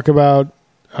 let's talk about...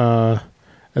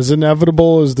 as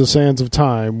inevitable as the sands of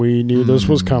time, we knew this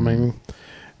was coming.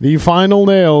 The final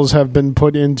nails have been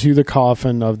put into the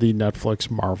coffin of the Netflix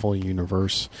Marvel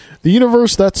universe. The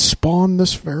universe that spawned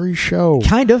this very show.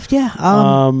 Kind of, yeah.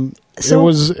 It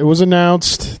was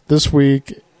announced this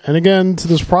week, and again, to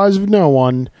the surprise of no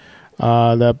one,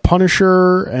 that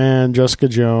Punisher and Jessica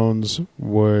Jones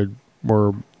were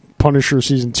Punisher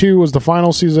Season 2 was the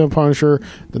final season of Punisher.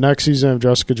 The next season of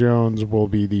Jessica Jones will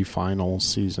be the final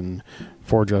season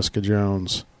for Jessica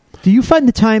Jones. Do you find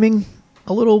the timing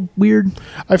a little weird.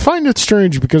 I find it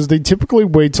strange because they typically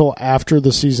wait till after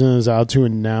the season is out to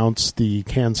announce the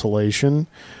cancellation.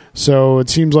 So it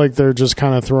seems like they're just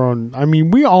kind of throwing... I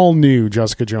mean, we all knew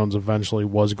Jessica Jones eventually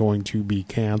was going to be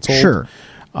canceled. Sure.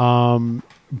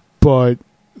 But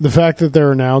the fact that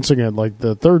they're announcing it, like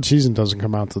the third season doesn't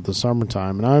come out to the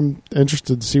summertime, and I'm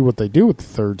interested to see what they do with the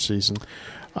third season.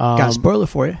 Got a spoiler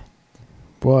for you.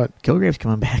 What? Kilgrave's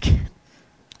coming back.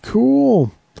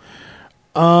 Cool.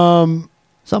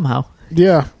 Somehow.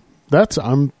 Yeah,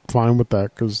 I'm fine with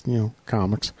that because,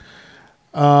 comics.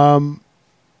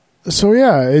 So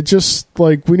yeah, it just,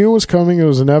 like, we knew it was coming. It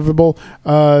was inevitable.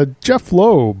 Jeff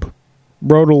Loeb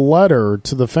wrote a letter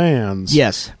to the fans.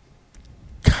 Yes.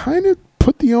 Kind of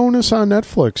put the onus on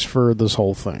Netflix for this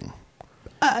whole thing.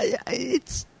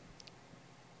 It's.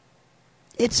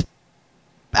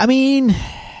 I mean,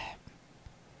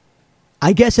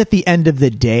 I guess at the end of the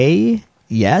day,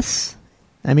 yes.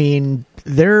 I mean,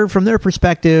 from their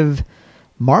perspective,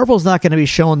 Marvel's not going to be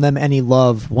showing them any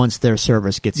love once their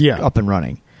service gets up and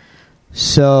running.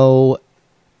 So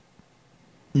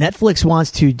Netflix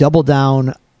wants to double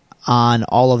down on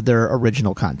all of their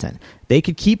original content. They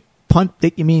could keep look,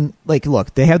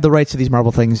 they have the rights to these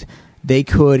Marvel things. They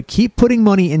could keep putting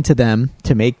money into them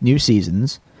to make new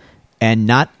seasons and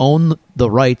not own the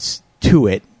rights to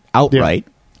it outright.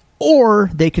 Yeah. Or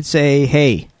they could say,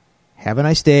 hey, have a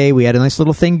nice day. We had a nice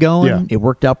little thing going. Yeah. It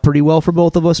worked out pretty well for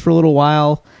both of us for a little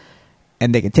while.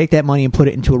 And they can take that money and put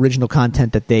it into original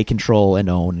content that they control and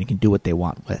own and can do what they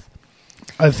want with.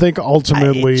 I think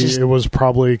ultimately it was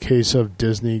probably a case of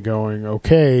Disney going,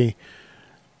 okay,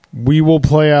 we will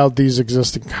play out these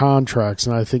existing contracts.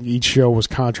 And I think each show was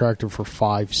contracted for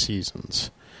 5 seasons.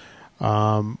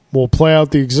 We'll play out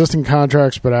the existing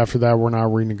contracts, but after that, we're not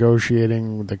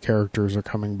renegotiating. The characters are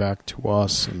coming back to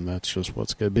us, and that's just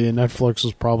what's going to be. And Netflix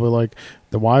was probably like,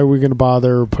 then why are we going to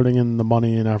bother putting in the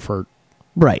money and effort?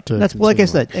 Right. That's like I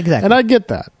said, exactly. And I get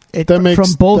that.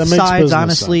 From both sides,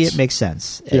 honestly, sense. It makes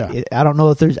sense. Yeah. I don't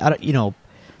know if there's,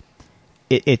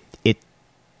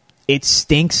 it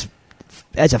stinks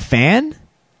as a fan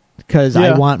because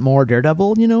I want more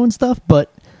Daredevil, and stuff. But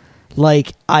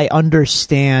like, I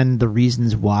understand the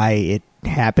reasons why it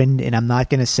happened, and I'm not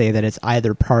going to say that it's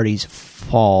either party's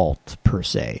fault per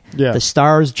se. Yeah. The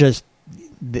stars just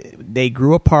they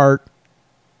grew apart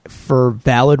for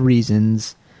valid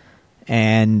reasons.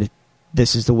 And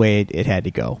this is the way it had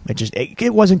to go.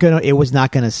 It was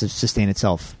not going to sustain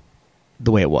itself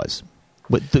the way it was,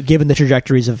 given the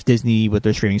trajectories of Disney with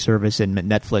their streaming service and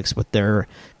Netflix with their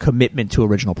commitment to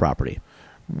original property.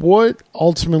 What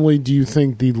ultimately do you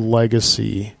think the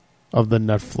legacy of the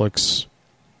Netflix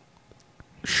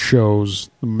shows,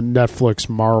 the Netflix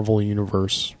Marvel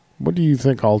universe? What do you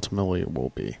think ultimately it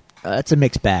will be? It's a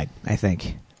mixed bag, I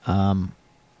think.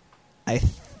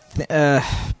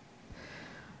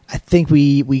 I think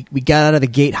we got out of the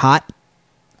gate hot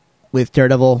with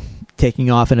Daredevil taking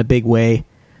off in a big way.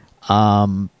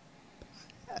 And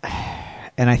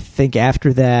I think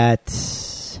after that,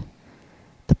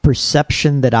 the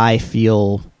perception that I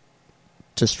feel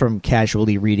just from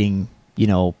casually reading,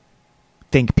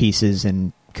 think pieces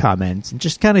and comments and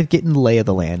just kind of getting the lay of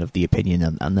the land of the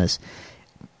opinion on this,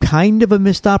 kind of a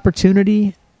missed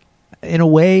opportunity in a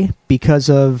way because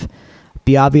of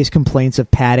the obvious complaints of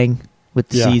padding with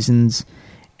the seasons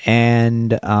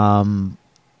and how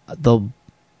do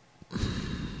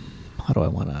I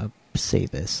want to say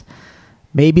this?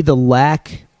 Maybe the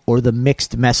lack or the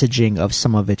mixed messaging of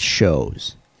some of its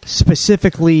shows.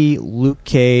 Specifically, Luke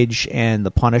Cage and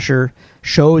The Punisher,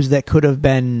 shows that could have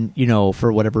been,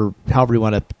 for however you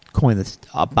want to coin this,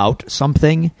 about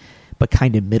something, but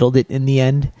kind of middled it in the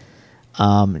end,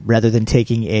 rather than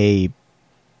taking a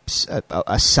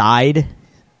side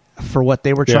for what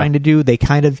they were trying to do.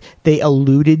 They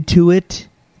alluded to it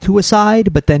to a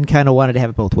side, but then kind of wanted to have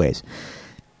it both ways.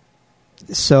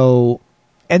 So,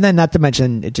 and then not to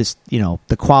mention it just,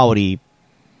 the quality,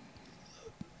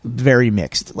 very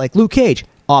mixed. Like Luke Cage,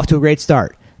 off to a great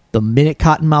start. The minute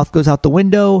Cottonmouth goes out the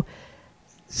window,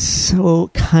 so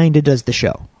kind of does the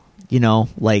show.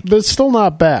 But it's still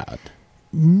not bad.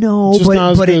 No, just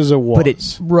not as good as it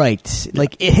was.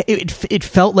 But it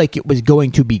felt like it was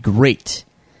going to be great.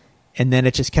 And then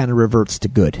it just kind of reverts to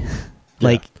good.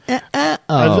 I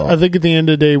think at the end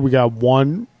of the day, we got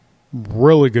one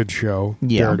really good show,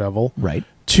 Daredevil. Right.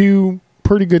 2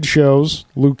 pretty good shows,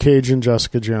 Luke Cage and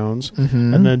Jessica Jones.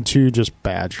 Mm-hmm. And then 2 just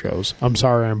bad shows. I'm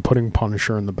sorry, I'm putting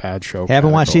Punisher in the bad show category.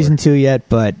 Haven't watched season 2 yet,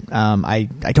 but I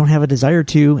don't have a desire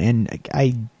to. And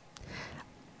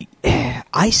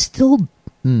I still...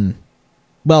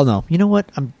 Well, no. You know what?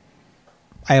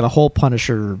 I have a whole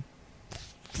Punisher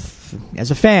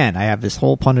as a fan, I have this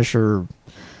whole Punisher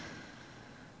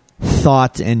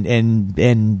thought,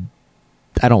 and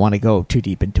I don't want to go too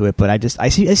deep into it, but I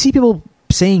see people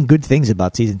saying good things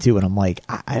about season 2, and I'm like,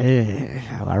 have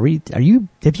you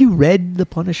read The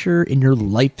Punisher in your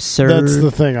life, sir? That's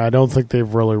the thing. I don't think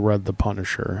they've really read The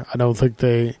Punisher.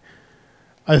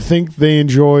 I think they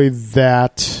enjoy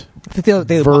that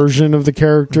version of the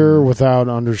character without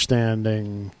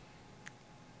understanding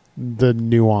the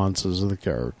nuances of the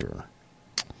character.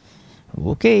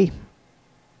 Okay.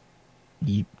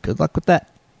 Good luck with that.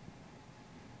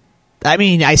 I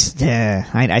mean, I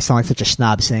sound like such a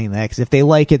snob saying that, because if they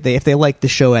like it, if they like the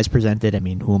show as presented, I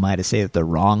mean, who am I to say that they're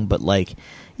wrong? But like,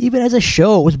 even as a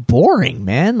show, it was boring,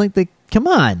 man. Like, come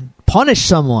on, punish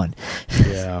someone.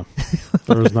 Yeah,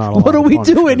 there was not a lot. What are we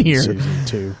doing here? Season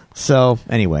 2. So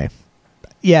anyway,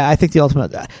 yeah, I think the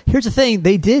ultimate. Here's the thing: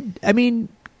 they did. I mean,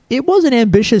 it was an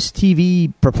ambitious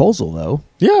TV proposal, though.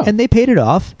 Yeah, and they paid it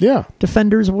off. Yeah,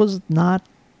 Defenders was not.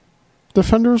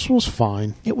 Defenders was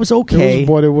fine. It was okay. It was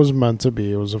what it was meant to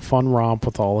be. It was a fun romp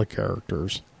with all the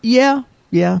characters. Yeah.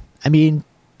 I mean,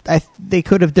 they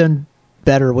could have done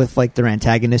better with like their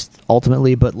antagonist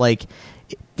ultimately, but like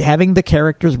having the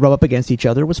characters rub up against each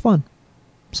other was fun.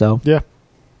 So yeah.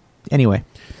 Anyway,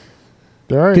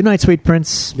 all right. Good night, sweet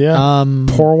prince. Yeah.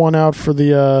 Pour one out for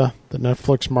the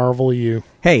Netflix Marvel U.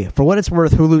 Hey, for what it's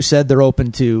worth, Hulu said they're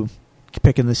open to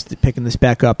picking this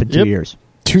back up in 2 years.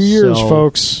 2 years, so,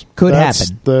 folks. Could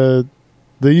happen.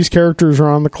 These characters are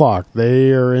on the clock. They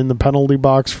are in the penalty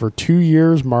box for 2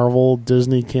 years. Marvel,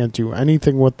 Disney can't do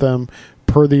anything with them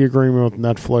per the agreement with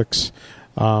Netflix.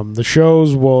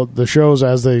 The shows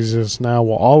as they exist now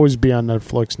will always be on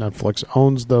Netflix. Netflix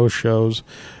owns those shows,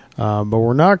 but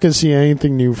we're not going to see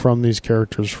anything new from these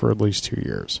characters for at least 2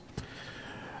 years.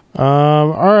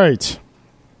 All right.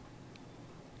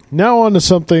 Now on to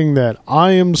something that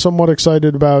I am somewhat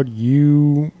excited about.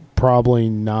 You probably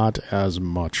not as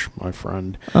much, my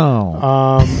friend.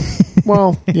 Oh.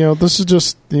 Well, this is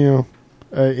just, a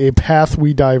path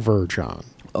we diverge on.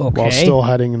 Okay. While still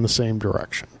heading in the same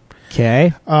direction.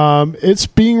 Okay. It's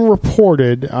being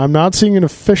reported. I'm not seeing an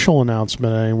official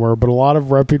announcement anywhere, but a lot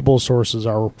of reputable sources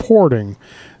are reporting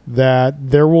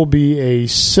that there will be a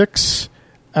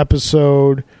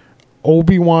 6-episode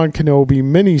Obi-Wan Kenobi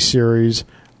miniseries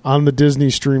on the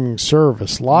Disney streaming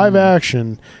service, live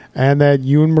action, and that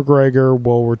Ewan McGregor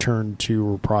will return to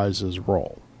reprise his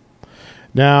role.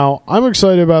 Now, I'm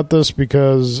excited about this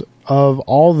because of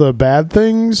all the bad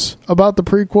things about the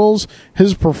prequels.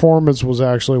 His performance was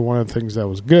actually one of the things that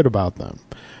was good about them,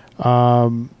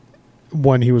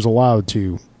 when he was allowed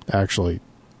to actually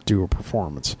do a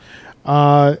performance.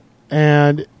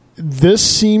 And this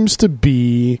seems to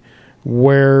be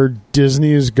where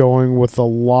Disney is going with a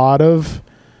lot of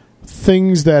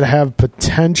things that have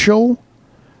potential,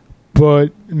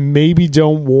 but maybe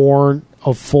don't warrant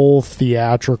a full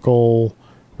theatrical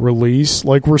release.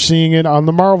 Like we're seeing it on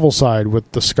the Marvel side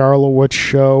with the Scarlet Witch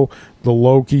show, the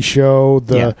Loki show,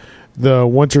 the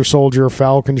Winter Soldier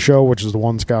Falcon show, which is the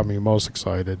one that's got me most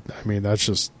excited. I mean, that's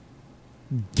just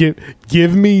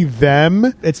give me them.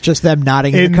 It's just them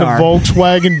nodding in the car.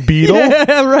 Volkswagen Beetle.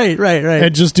 Yeah, right.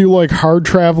 And just do like hard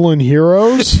traveling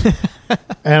heroes.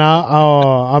 And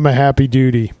I'm a happy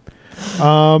duty.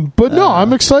 But no,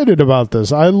 I'm excited about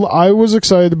this. I was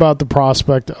excited about the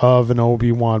prospect of an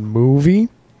Obi-Wan movie.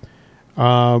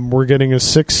 We're getting a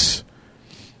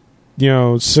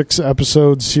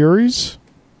 6-episode series.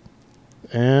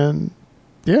 And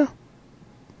yeah.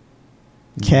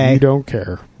 Okay. You don't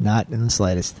care. Not in the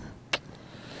slightest.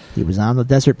 He was on the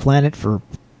desert planet for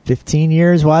 15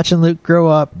 years watching Luke grow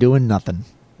up, doing nothing.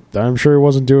 I'm sure he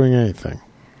wasn't doing anything.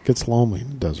 Gets lonely in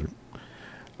the desert.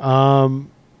 All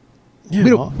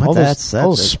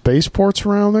those spaceports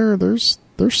around there, there's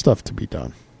stuff to be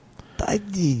done.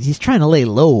 He's trying to lay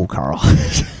low, Carl.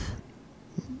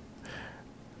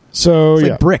 So, it's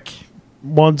like Brick.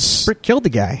 Brick killed the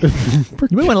guy.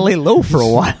 You may want to lay low for a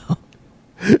while.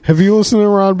 Have you listened to the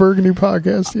Ron Burgundy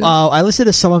podcast yet? I listened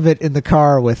to some of it in the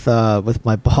car with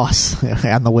my boss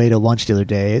on the way to lunch the other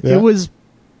day. It was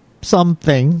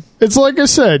something. It's like I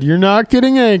said, you're not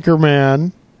getting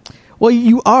Anchorman. Well,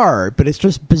 you are, but it's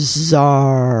just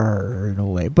bizarre in a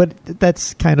way. But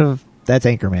that's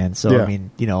Anchorman. So I mean,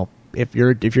 if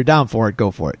you're down for it, go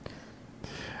for it.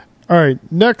 All right,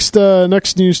 next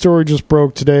news story just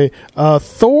broke today.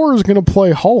 Thor is going to play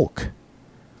Hulk.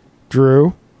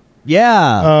 Drew.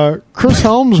 Yeah. Chris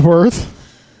Hemsworth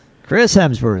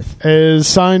is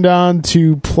signed on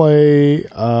to play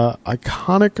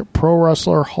iconic pro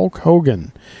wrestler Hulk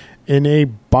Hogan in a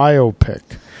biopic.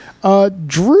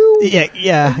 Drew.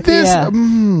 Yeah. This.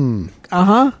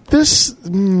 This.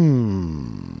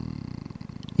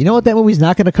 You know what that movie's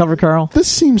not going to cover, Carl? This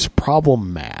seems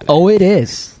problematic. Oh, it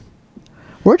is.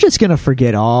 We're just going to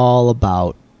forget all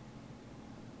about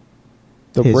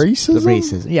the racism. The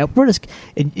racism. Yeah, we're just.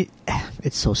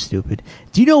 It's so stupid.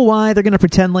 Do you know why they're going to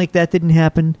pretend like that didn't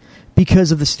happen?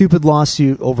 Because of the stupid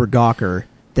lawsuit over Gawker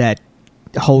that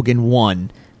Hogan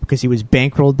won, because he was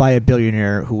bankrolled by a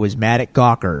billionaire who was mad at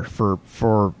Gawker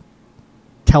for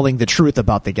telling the truth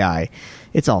about the guy.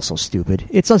 It's also stupid.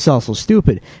 It's also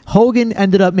stupid. Hogan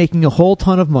ended up making a whole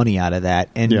ton of money out of that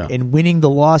and winning the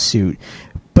lawsuit.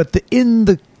 But in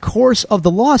the course of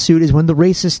the lawsuit is when the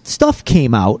racist stuff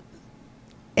came out.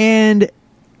 And,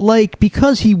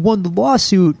 because he won the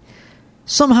lawsuit,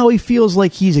 somehow he feels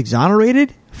like he's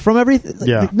exonerated from everything.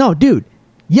 Yeah. No, dude.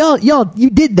 Y'all, you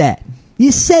did that.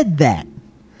 You said that.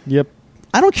 Yep.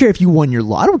 I don't care if you won your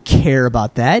law. I don't care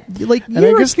about that. You're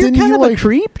kind of a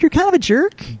creep. You're kind of a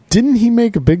jerk. Didn't he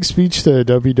make a big speech to the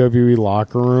WWE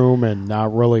locker room and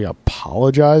not really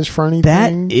apologize for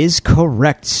anything? That is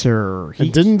correct, sir.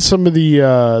 And didn't some of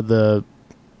the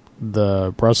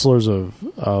wrestlers of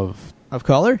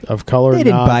color they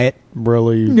didn't buy it?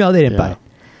 Really? No, they didn't buy it.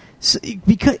 So,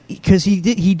 because he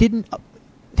didn't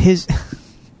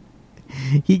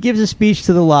he gives a speech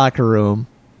to the locker room.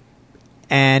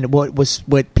 And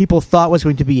what people thought was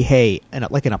going to be, hey,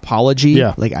 like an apology,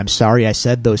 like, I'm sorry I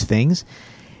said those things.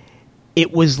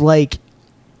 It was like,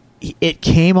 it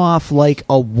came off like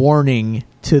a warning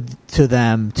to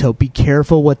them to be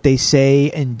careful what they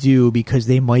say and do, because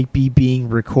they might be being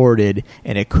recorded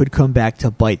and it could come back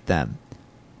to bite them.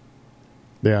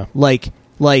 Yeah. Like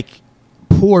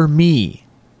poor me.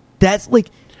 That's like,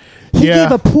 he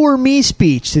gave a poor me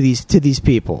speech to these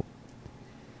people.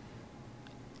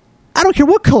 I don't care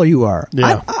what color you are.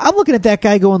 Yeah. I'm looking at that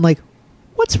guy going like,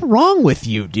 what's wrong with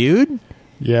you, dude?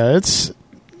 Yeah,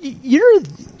 you're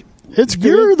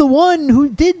the one who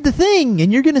did the thing,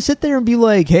 and you're going to sit there and be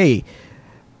like, hey,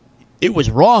 it was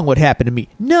wrong what happened to me.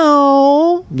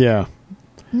 No. Yeah.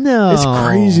 No. It's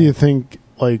crazy to think,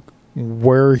 like,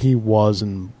 where he was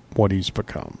and what he's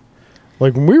become.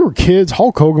 Like, when we were kids,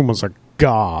 Hulk Hogan was a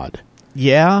god.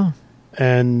 Yeah.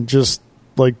 And just,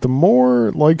 like, the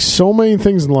more, like so many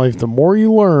things in life, the more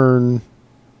you learn,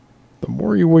 the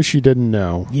more you wish you didn't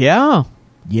know. Yeah.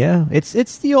 Yeah.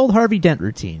 It's the old Harvey Dent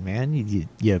routine, man.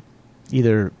 You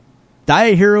either die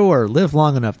a hero or live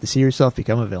long enough to see yourself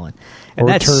become a villain. And or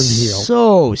that's turn heel.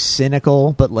 So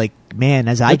cynical, but, like, man,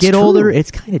 as I get older, it's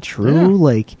kind of true. Yeah.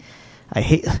 Like, I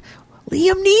hate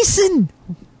Liam Neeson.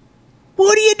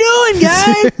 What are you doing,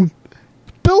 guy?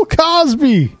 Bill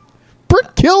Cosby.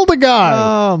 Britt killed a guy.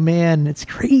 Oh, man, it's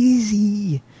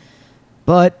crazy.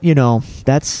 But, you know,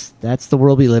 that's the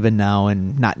world we live in now,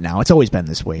 and not now. It's always been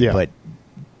this way. Yeah. But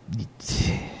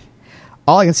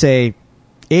all I can say,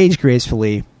 age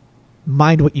gracefully,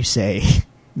 mind what you say.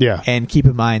 Yeah. And keep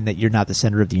in mind that you're not the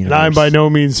center of the universe. And I'm by no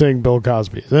means saying Bill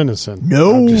Cosby is innocent.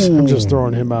 No. I'm just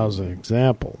throwing him out as an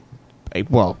example.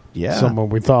 Well, yeah. Someone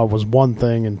we thought was one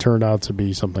thing and turned out to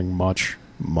be something much,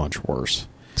 much worse.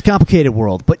 It's a complicated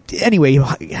world. But anyway,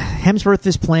 Hemsworth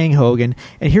is playing Hogan.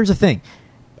 And here's the thing.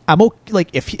 I'm okay, like,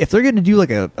 if they're going to do like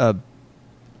a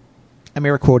I'm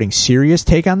air quoting serious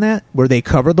take on that, where they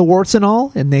cover the warts and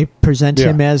all, and they present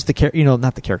him as the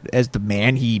not the character, as the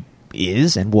man he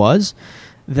is and was,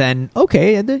 then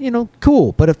okay, and then,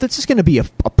 cool. But if this is going to be a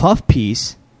puff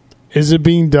piece, is it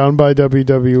being done by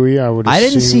WWE? I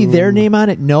didn't see their name on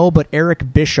it, no, but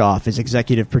Eric Bischoff is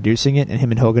executive producing it, and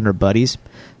him and Hogan are buddies.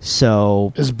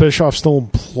 So is Bischoff still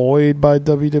employed by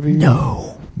WWE?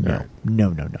 No.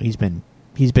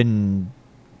 He's been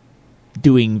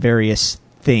doing various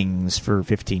things for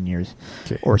 15 years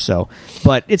or so.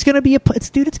 But it's going to be it's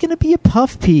going to be a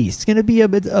puff piece. It's going to be a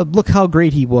look how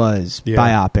great he was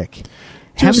biopic.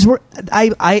 Hemsworth,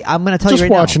 I'm going to tell you right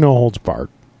now. Just watch No Holds Barred.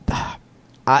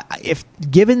 If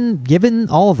given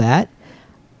all that,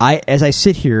 as I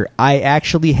sit here, I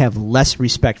actually have less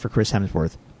respect for Chris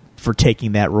Hemsworth for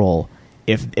taking that role.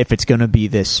 If it's going to be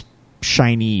this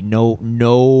shiny,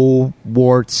 no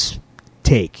warts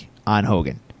take on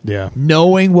Hogan. Yeah.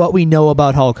 Knowing what we know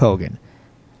about Hulk Hogan,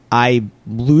 I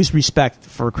lose respect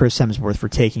for Chris Hemsworth for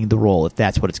taking the role if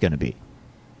that's what it's going to be.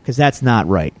 Because that's not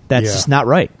right. That's just not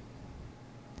right.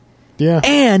 Yeah.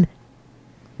 And,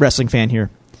 wrestling fan here,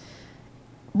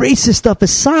 racist stuff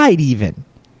aside even,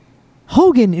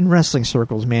 Hogan in wrestling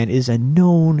circles, man, is a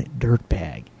known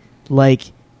dirtbag.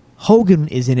 Like, Hogan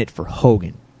is in it for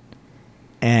Hogan.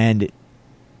 And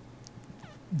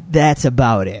that's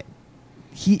about it.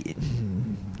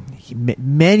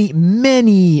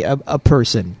 Many a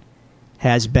person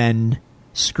has been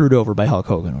screwed over by Hulk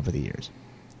Hogan over the years.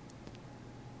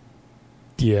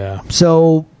 Yeah.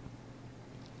 So,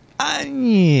 I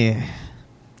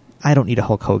don't need a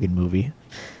Hulk Hogan movie.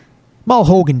 I'm all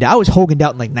Hoganed out. I was Hoganed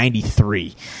out in like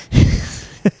 93.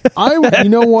 You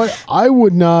know what? I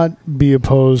would not be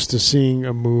opposed to seeing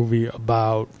a movie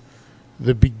about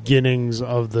the beginnings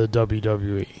of the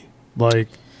WWE. Like,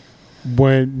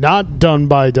 when not done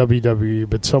by WWE,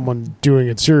 but someone doing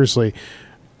it seriously,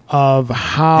 of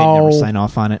how they never sign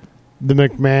off on it. The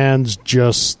McMahons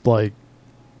just like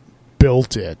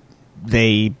built it.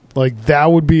 Like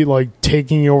that would be like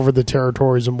taking over the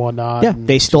territories and whatnot. Yeah,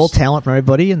 they stole talent from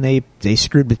everybody, and they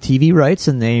screwed with TV rights,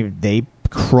 and they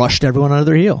crushed everyone under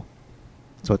their heel.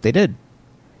 That's what they did.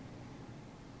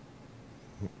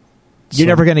 You're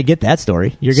never going to get that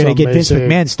story. You're going to get Vince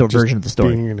McMahon's version of the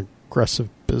story. Being an aggressive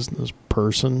business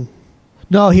person.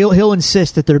 No, he'll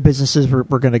insist that their businesses were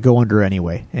going to go under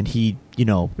anyway, and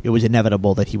it was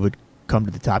inevitable that he would come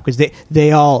to the top because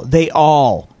they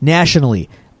all nationally,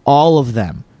 all of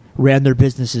them ran their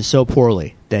businesses so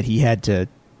poorly that he had to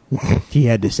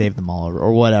save them all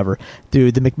or whatever.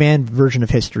 Dude, the McMahon version of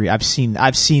history, I've seen the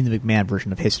McMahon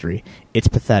version of history. It's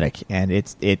pathetic, and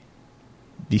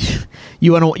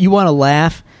you want to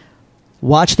laugh?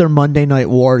 Watch their Monday Night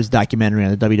Wars documentary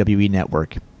on the WWE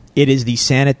Network. It is the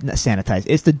sanitized.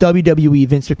 It's the WWE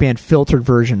Vince McMahon filtered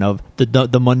version of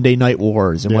the Monday Night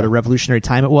Wars and what a revolutionary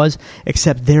time it was.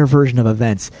 Except their version of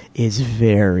events is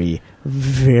very,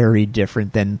 very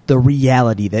different than the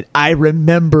reality that I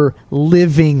remember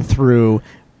living through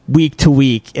week to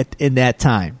week in that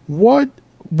time. What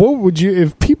would you,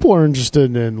 if people are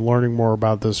interested in learning more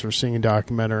about this or seeing a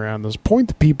documentary on this, point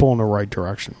the people in the right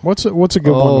direction? What's a good one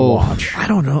to watch? I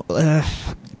don't know.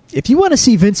 If you want to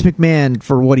see Vince McMahon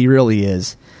for what he really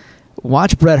is,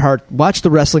 watch Bret Hart. Watch the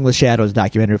Wrestling with Shadows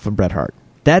documentary from Bret Hart.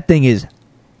 That thing is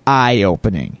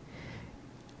eye-opening.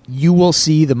 You will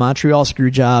see the Montreal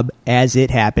Screwjob as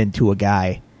it happened to a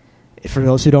guy. For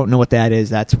those who don't know what that is,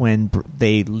 that's when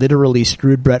they literally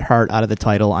screwed Bret Hart out of the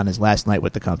title on his last night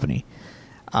with the company.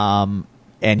 And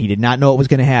he did not know it was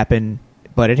going to happen,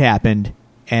 but it happened.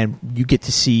 And you get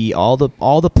to see all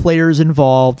the players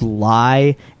involved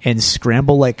lie and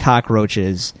scramble like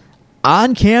cockroaches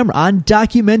on camera, on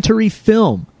documentary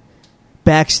film,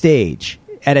 backstage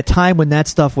at a time when that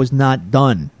stuff was not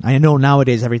done. I know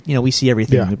nowadays we see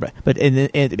everything, but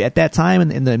at that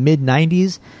time in the mid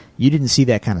 '90s, you didn't see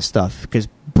that kind of stuff because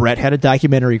Brett had a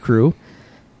documentary crew,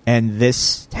 and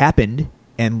this happened,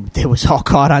 and it was all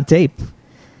caught on tape.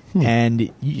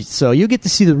 And so you get to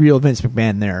see the real Vince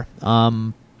McMahon there.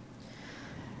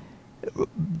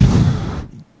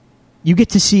 You get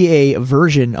to see a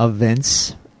version of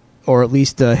Vince, or at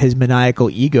least his maniacal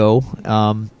ego,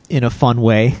 in a fun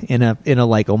way, in a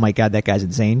like, oh my god, that guy's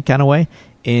insane kind of way.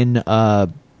 In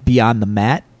Beyond the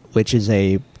Mat, which is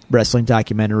a wrestling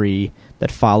documentary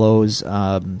that follows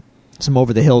some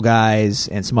over the hill guys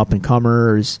and some up and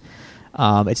comers.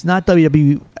 It's not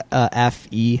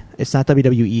WWFE. It's not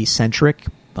WWE centric,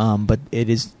 but it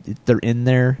is. They're in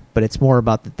there, but it's more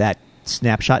about that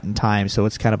snapshot in time. So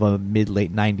it's kind of a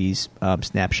mid-late '90s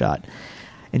snapshot.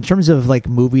 In terms of like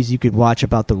movies you could watch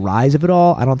about the rise of it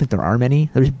all, I don't think there are many.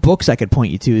 There's books I could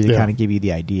point you to kind of give you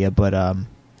the idea, but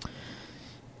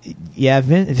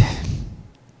Vince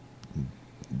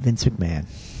McMahon.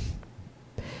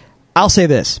 I'll say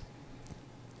this: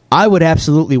 I would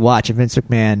absolutely watch a Vince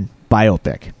McMahon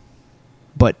biopic,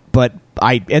 but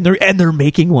they're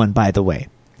making one, by the way.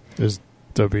 Is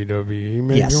WWE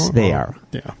making yes, one? they are.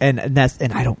 Yeah, and that's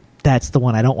the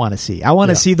one I don't want to see. I want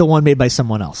to see the one made by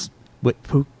someone else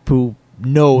who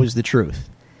knows the truth.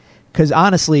 Because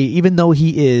honestly, even though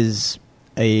he is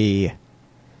a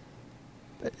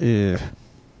do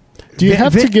you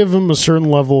have to give him a certain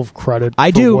level of credit?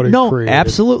 I for do. What he created?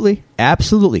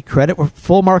 Absolutely. Credit,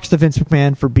 full marks to Vince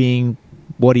McMahon for being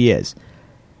what he is.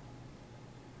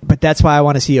 But that's why I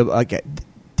want to see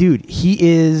dude. He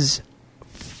is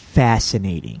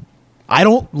fascinating. I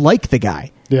don't like the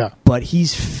guy. Yeah, but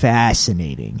he's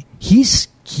fascinating. He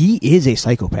is a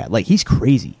psychopath. Like, he's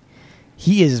crazy.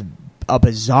 He is a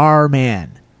bizarre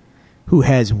man who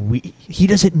he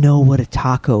doesn't know what a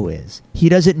taco is. He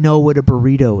doesn't know what a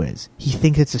burrito is. He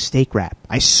thinks it's a steak wrap.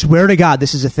 I swear to God,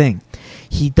 this is a thing.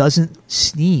 He doesn't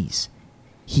sneeze.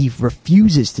 He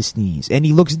refuses to sneeze. And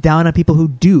he looks down on people who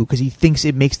do because he thinks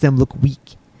it makes them look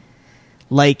weak.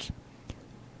 Like,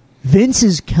 Vince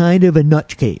is kind of a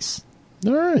nutcase.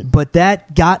 All right. But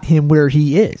that got him where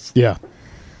he is. Yeah.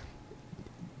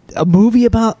 A movie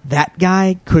about that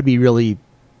guy could be really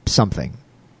something.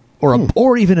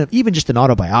 Or even just an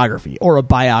autobiography or a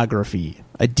biography,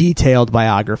 a detailed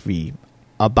biography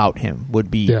about him would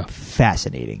be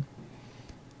fascinating.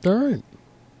 All right.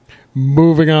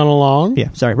 Moving on along.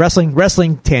 Yeah, sorry.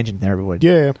 Wrestling tangent there, everyone.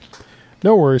 Yeah.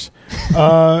 No worries.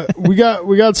 We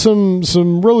got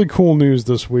some really cool news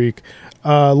this week.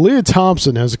 Leah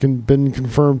Thompson has been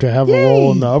confirmed to have a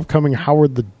role in the upcoming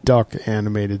Howard the Duck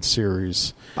animated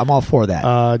series. I'm all for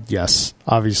that. Yes.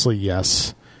 Obviously,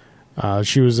 yes.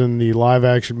 She was in the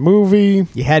live-action movie.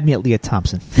 You had me at Leah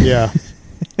Thompson. Yeah.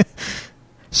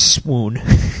 Swoon.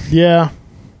 Yeah.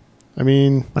 I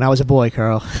mean... When I was a boy,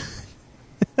 Carl.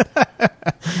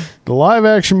 The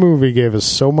live-action movie gave us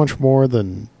so much more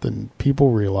than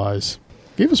people realize.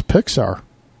 Gave us Pixar.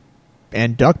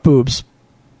 And duck boobs.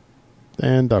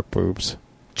 And duck boobs.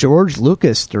 George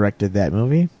Lucas directed that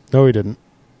movie. No, he didn't.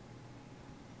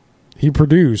 He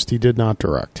produced. He did not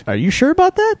direct. Are you sure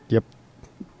about that? Yep.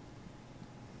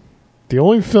 The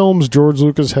only films George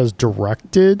Lucas has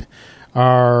directed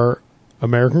are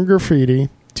American Graffiti,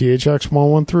 THX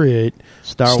 1138,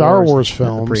 Star Wars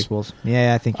films, the prequels.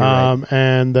 Yeah, I think you're right.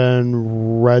 And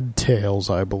then Red Tails,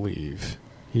 I believe,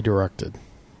 he directed.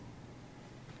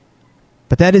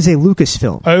 But that is a Lucas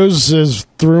film. It was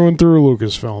through and through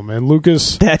Lucasfilm, and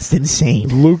Lucas. That's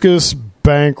insane. Lucas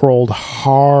bankrolled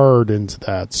hard into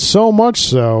that, so much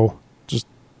so.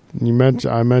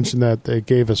 I mentioned that they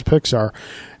gave us Pixar.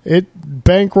 It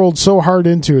bankrolled so hard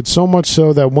into it, so much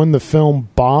so that when the film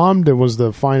bombed, it was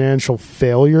the financial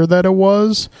failure that it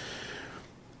was.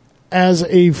 As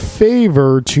a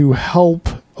favor to help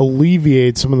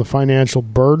alleviate some of the financial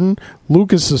burden,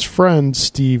 Lucas's friend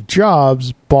Steve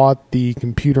Jobs bought the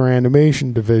computer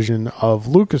animation division of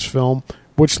Lucasfilm,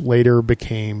 which later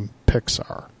became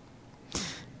Pixar.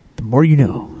 The more you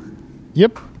know.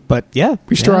 Yep. But yeah.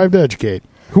 We strive to educate.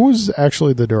 Who was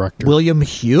actually the director? William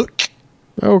Hute.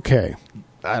 Okay.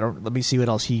 Let me see what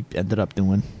else he ended up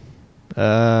doing.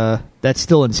 That's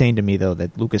still insane to me, though,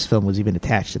 that Lucasfilm was even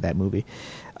attached to that movie.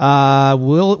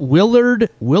 Willard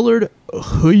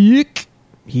Huyck.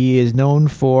 He is known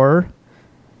for,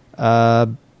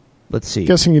 let's see.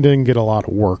 Guessing he didn't get a lot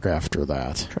of work after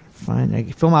that. Trying to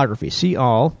find filmography. See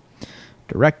all.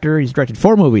 Director. He's directed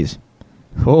 4 movies.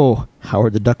 Oh,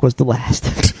 Howard the Duck was the last.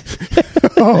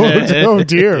 Oh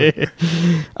dear.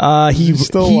 He's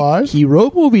still alive? He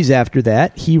wrote movies after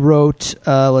that. He wrote,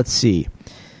 let's see.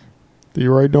 Did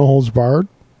you write No Holds Barred?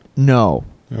 No.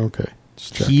 Okay.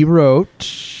 He wrote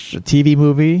a TV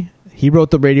movie. He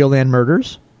wrote the Radioland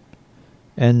Murders.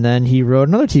 And then he wrote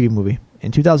another TV movie.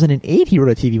 In 2008, he wrote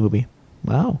a TV movie.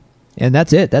 Wow. And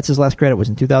that's it. That's his last credit, was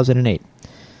in 2008.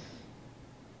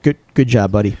 Good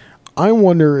job, buddy. I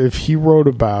wonder if he wrote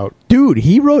about... Dude,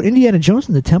 he wrote Indiana Jones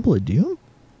and the Temple of Doom?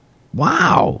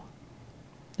 Wow.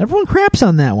 Everyone craps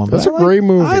on that one. That's a great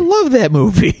movie. I love that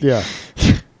movie. Yeah.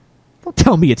 Don't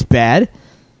tell me it's bad.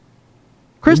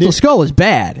 Crystal Skull is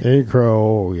bad.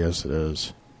 Oh, yes it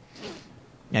is.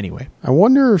 Anyway. I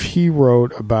wonder if he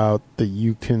wrote about that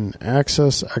you can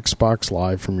access Xbox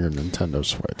Live from your Nintendo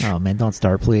Switch. Oh, man, don't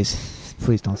start, please.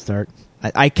 Please don't start.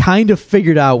 I kind of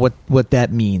figured out what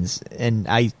that means, and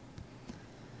I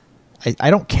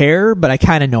don't care, but I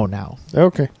kind of know now.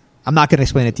 Okay. I'm not going to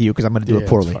explain it to you because I'm going to do it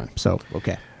poorly. So,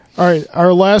 okay. All right.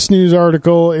 Our last news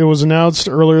article, it was announced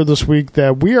earlier this week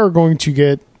that we are going to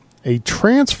get a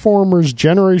Transformers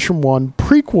Generation 1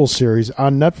 prequel series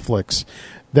on Netflix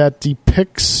that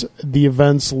depicts the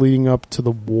events leading up to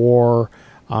the war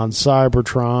on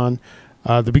Cybertron.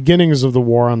 The beginnings of the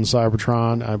war on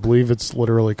Cybertron. I believe it's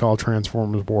literally called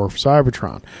Transformers War for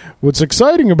Cybertron. What's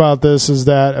exciting about this is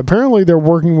that apparently they're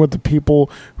working with the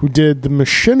people who did the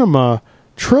Machinima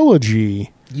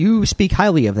trilogy. You speak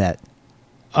highly of that.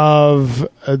 Of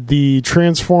the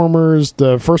Transformers.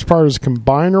 The first part is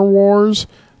Combiner Wars.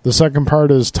 The second part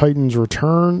is Titan's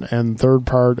Return. And the third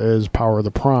part is Power of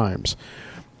the Primes.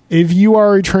 If you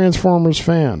are a Transformers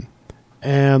fan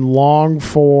and long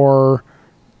for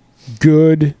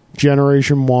good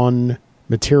Generation 1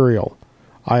 material,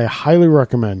 I highly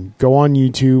recommend go on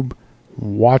YouTube,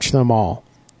 watch them all.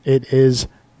 It is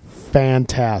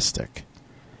fantastic.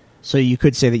 So you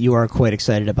could say that you are quite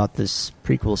excited about this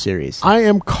prequel series. I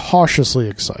am cautiously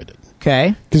excited.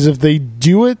 Okay. Because if they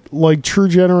do it like true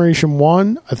Generation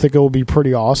 1, I think it will be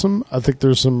pretty awesome. I think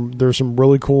there's some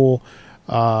really cool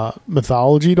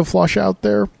mythology to flush out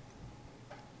there.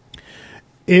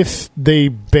 If they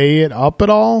bay it up at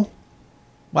all,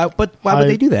 why would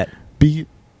they do that?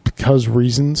 Because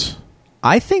reasons.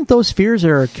 I think those fears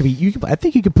I think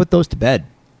you can put those to bed.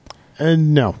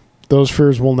 And no, those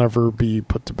fears will never be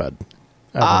put to bed.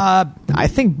 Ever. I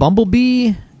think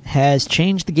Bumblebee has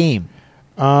changed the game.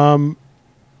 I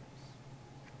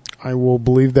will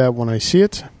believe that when I see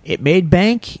it. It made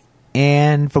bank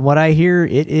And from what I hear,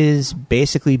 it is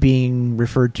basically being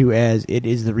referred to as it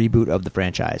is the reboot of the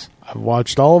franchise. I've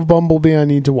watched all of Bumblebee I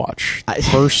need to watch. The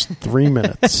first 3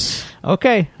 minutes.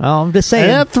 Okay, well, I'm just saying.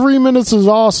 And that 3 minutes is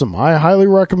awesome. I highly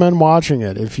recommend watching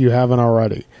it if you haven't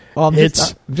already. Well,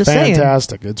 it's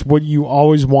fantastic. Saying. It's what you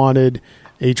always wanted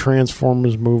a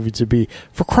Transformers movie to be.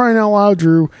 For crying out loud,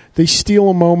 Drew, they steal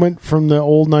a moment from the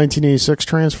old 1986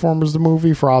 Transformers, the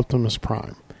movie, for Optimus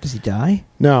Prime. Does he die?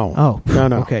 No. Oh.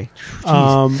 No. Okay.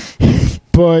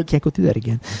 But can't go through that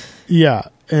again. Yeah,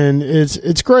 and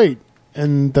it's great.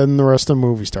 And then the rest of the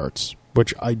movie starts,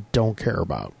 which I don't care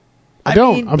about.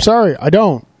 I'm sorry. I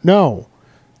don't. No.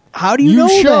 How do you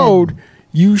know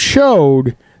You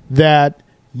showed that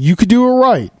you could do it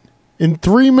right. In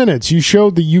 3 minutes, you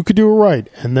showed that you could do it right,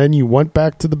 and then you went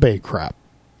back to the Bay crap.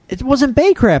 It wasn't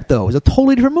Bay crap, though. It was a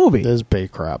totally different movie. It is Bay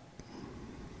crap.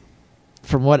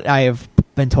 From what I have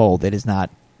been told, it is not.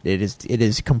 It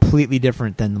is completely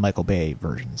different than the Michael Bay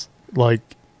versions. Like,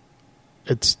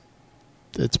 it's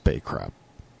Bay crap.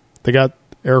 They got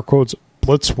air quotes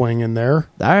Blitzwing in there.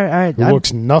 All right, it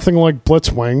looks nothing like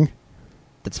Blitzwing.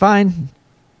 That's fine.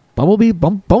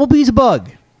 Bumblebee's a bug.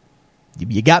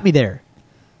 You got me there.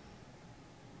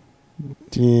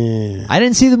 Yeah. I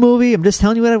didn't see the movie. I'm just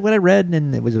telling you what I read,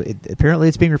 and apparently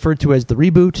it's being referred to as the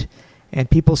reboot, and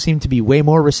people seem to be way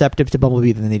more receptive to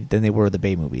Bumblebee than they were the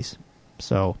Bay movies.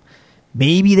 So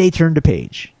maybe they turned a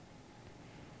page.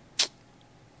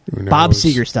 Bob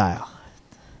Seger style.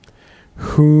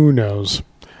 Who knows?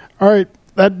 All right,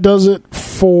 that does it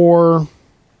for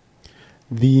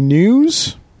the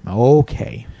news.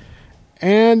 Okay.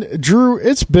 And Drew,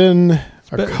 it's been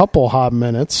a couple hot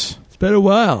minutes. It's been a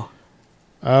while.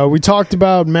 We talked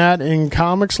about Matt in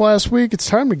comics last week. It's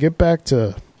time to get back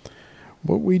to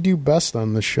what we do best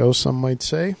on the show, some might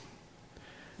say.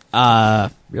 Really? I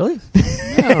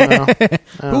don't know.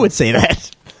 Who would say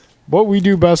that? What we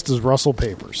do best is rustle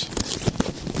papers.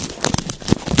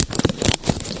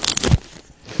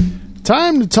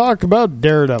 Time to talk about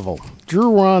Daredevil. Drew,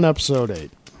 we're on episode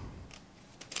 8.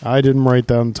 I didn't write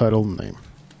down the title and name.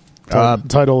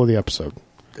 Title of the episode.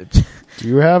 Do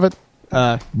you have it?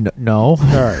 No. All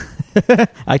right.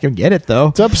 I can get it, though.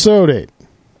 It's episode 8.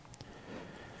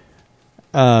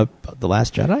 The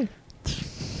Last Jedi?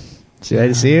 See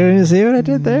what I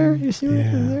did there? You see what I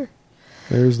did there?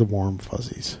 There's the warm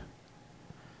fuzzies.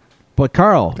 But,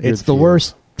 Carl, it's the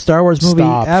worst Star Wars movie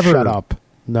ever. Shut up.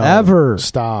 No. Ever.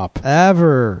 Stop.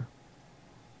 Ever.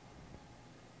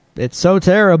 It's so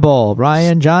terrible.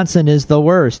 Rian Johnson is the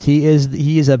worst. He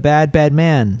is a bad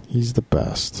man. He's the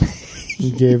best. He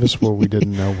gave us what we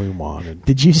didn't know we wanted.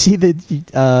 Did you see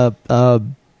that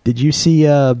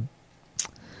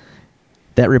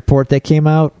report that came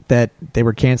out that they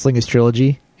were canceling his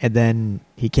trilogy, and then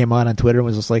he came on Twitter and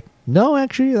was just like, "No,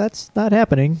 actually, that's not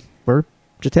happening. We're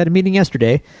just had a meeting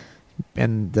yesterday,"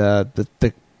 and the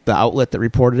outlet that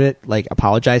reported it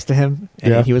apologized to him,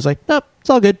 and he was like, "Nope, it's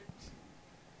all good."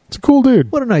 It's a cool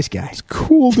dude. What a nice guy. It's a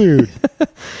cool dude.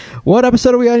 What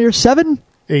episode are we on here? 7?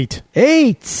 8.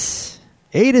 8.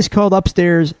 8 is called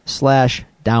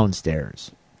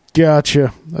Upstairs/Downstairs.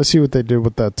 Gotcha. I see what they did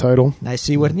with that title. I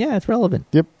see what. Yeah, it's relevant.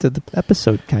 Yep. To the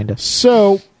episode, kind of.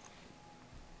 So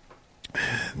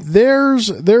there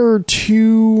are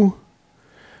two.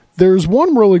 There's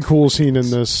one really cool scene in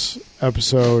this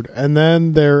episode, and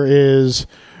then there is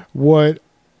what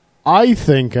I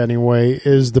think, anyway,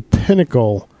 is the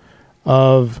pinnacle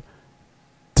of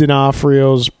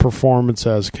D'Onofrio's performance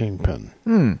as Kingpin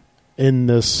in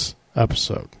this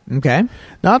episode. Okay.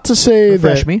 Not to say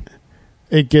Refresh me.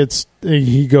 He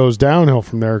goes downhill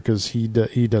from there, because he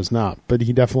does not, but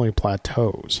he definitely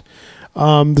plateaus.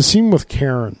 The scene with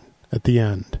Karen at the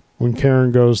end, when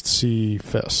Karen goes to see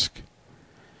Fisk.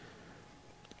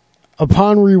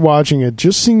 Upon rewatching it,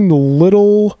 just seeing the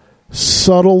little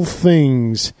subtle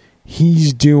things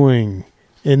he's doing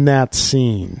in that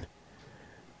scene,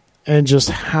 and just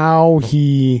how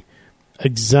he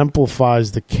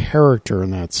exemplifies the character in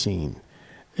that scene,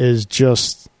 is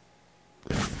just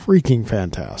freaking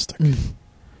fantastic.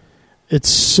 It's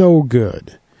so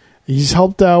good. He's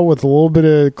helped out with a little bit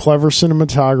of clever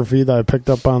cinematography that I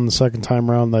picked up on the second time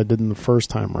around that I didn't the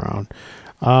first time around.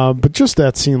 But just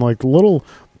that scene,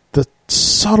 the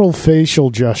subtle facial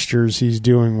gestures he's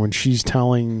doing when she's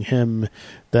telling him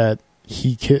that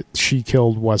she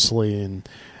killed Wesley,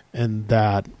 and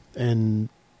that, and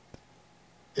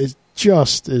it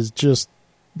just is just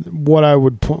what I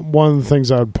would one of the things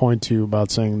I would point to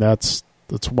about saying that's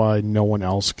why no one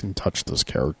else can touch this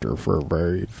character for a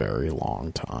very, very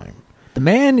long time. The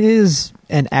man is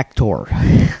an actor,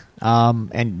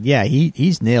 and yeah,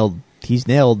 he's nailed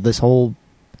this whole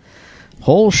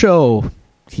Whole show,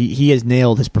 he has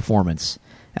nailed his performance.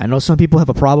 I know some people have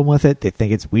a problem with it. They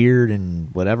think it's weird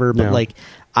and whatever, but like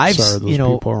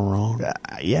people are wrong.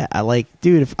 Yeah, I like,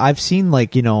 dude. If I've seen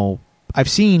I've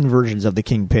seen versions of the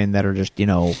Kingpin that are just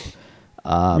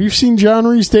We've seen John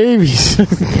Rhys Davies.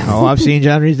 I've seen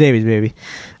John Rhys Davies, baby.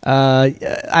 I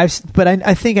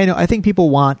think people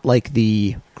want like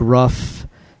the gruff,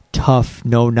 tough,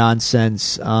 no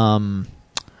nonsense.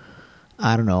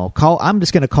 I don't know. I'm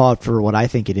just going to call it for what I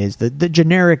think it is: the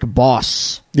generic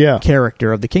boss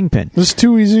character of the Kingpin. It's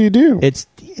too easy to do. It's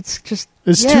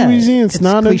too easy. It's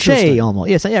not cliche interesting. Almost.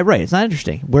 Yes, yeah, right. It's not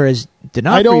interesting. Whereas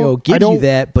D'Onofrio gives you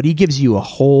that, but he gives you a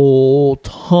whole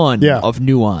ton of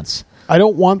nuance. I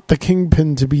don't want the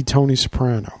Kingpin to be Tony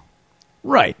Soprano.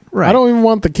 Right. I don't even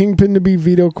want the Kingpin to be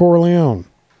Vito Corleone.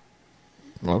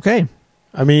 Okay.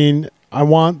 I mean, I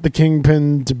want the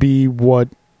Kingpin to be what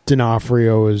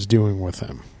D'Onofrio is doing with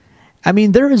him. I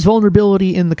mean, there is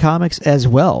vulnerability in the comics as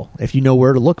well, if you know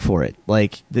where to look for it.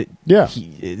 Like,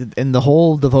 and the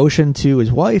whole devotion to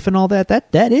his wife and all that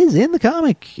is in the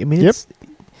comic. I mean,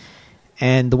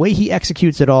 and the way he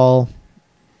executes it all,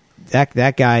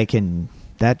 that guy can,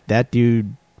 that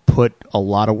dude put a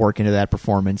lot of work into that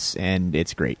performance, and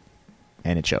it's great,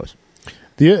 and it shows.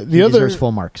 The other deserves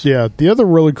full marks. Yeah, the other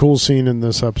really cool scene in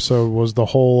this episode was the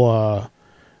whole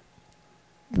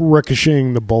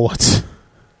ricocheting the bullets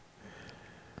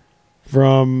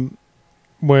from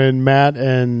when Matt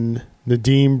and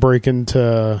Nadeem break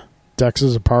into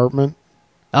Dex's apartment.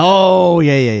 Oh,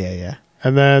 yeah.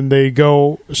 And then they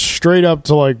go straight up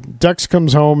to, like, Dex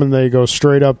comes home and they go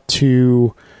straight up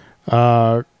to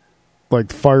like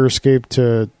the fire escape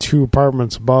to 2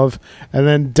 apartments above, and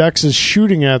then Dex is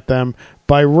shooting at them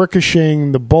by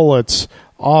ricocheting the bullets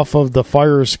off of the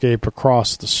fire escape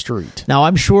across the street. Now,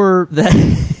 I'm sure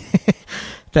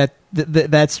that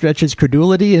that stretches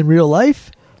credulity in real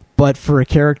life, but for a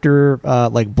character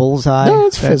like Bullseye... No,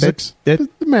 it's physics. The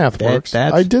math works.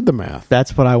 I did the math.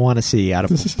 That's what I want to see out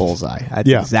of Bullseye. That's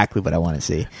exactly what I want to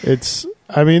see. This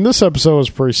episode was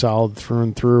pretty solid through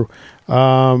and through.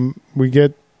 We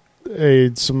get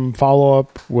some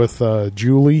follow-up with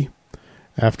Julie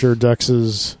after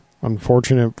Dex's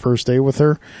unfortunate first day with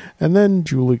her, and then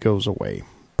Julie goes away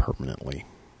permanently.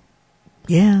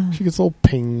 Yeah. She gets a little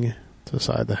ping to the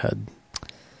side of the head.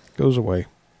 Goes away.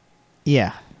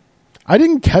 Yeah. I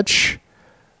didn't catch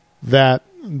that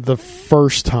the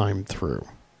first time through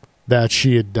that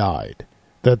she had died,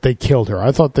 that they killed her.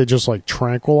 I thought they just like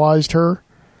tranquilized her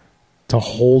to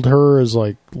hold her as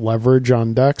like leverage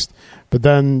on Dex. But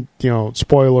then,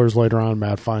 spoilers, later on,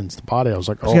 Matt finds the body. I was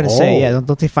like, I was going to say,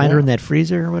 don't they find her in that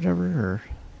freezer or whatever? Or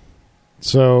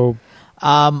so,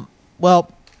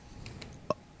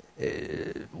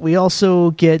 we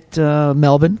also get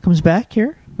Melvin comes back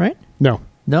here, right? No.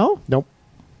 Nope.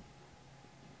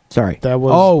 Sorry. That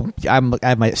was. I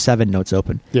have my 7 notes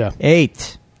open. Yeah.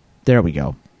 8. There we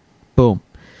go. Boom.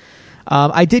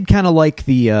 I did kind of like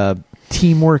the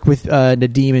teamwork with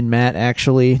Nadeem and Matt.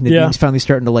 Actually, Nadeem's finally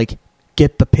starting to like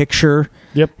get the picture.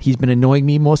 Yep. He's been annoying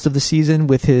me most of the season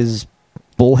with his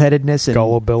bullheadedness and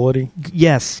gullibility.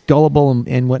 Yes, gullible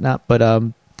and whatnot.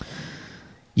 But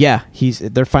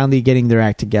they're finally getting their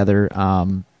act together.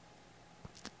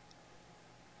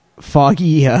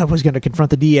 Foggy was going to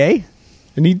confront the DA.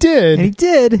 And he did.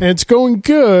 And it's going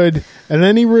good. And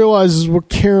then he realizes what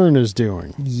Karen is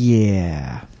doing.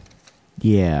 Yeah.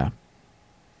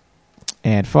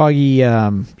 And Foggy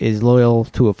is loyal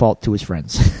to a fault to his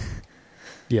friends.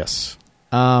 Yes.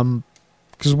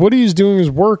 Because what he's doing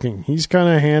is working. He's kind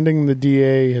of handing the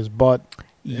DA his butt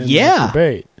in the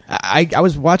debate. I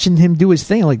was watching him do his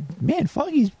thing. I'm like, man,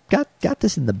 Foggy's got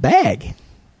this in the bag.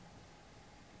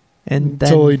 And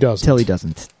until he doesn't. Until he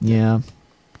doesn't. Yeah.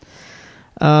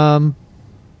 Hang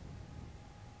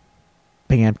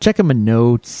on, checking my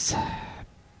notes.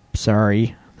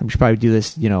 Sorry. I should probably do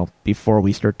this, before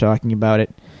we start talking about it.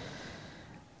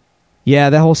 Yeah,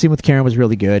 that whole scene with Karen was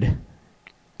really good.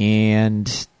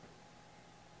 And,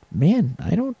 man,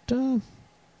 I don't...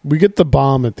 We get the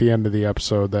bomb at the end of the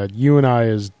episode that you and I,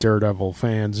 as Daredevil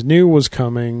fans, knew was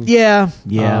coming. Yeah.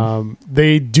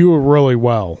 They do it really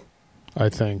well, I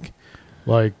think.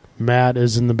 Like, Matt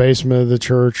is in the basement of the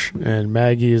church, and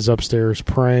Maggie is upstairs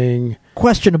praying.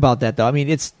 Question about that, though. I mean,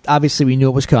 it's obviously we knew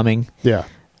it was coming. Yeah.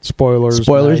 Spoilers.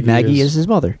 Maggie is his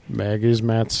mother. Maggie is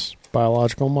Matt's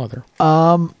biological mother.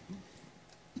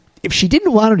 If she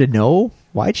didn't want him to know,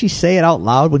 why'd she say it out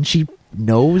loud when she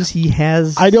knows he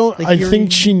has... I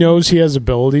think she knows he has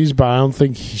abilities, but I don't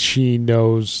think she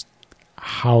knows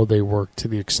how they work to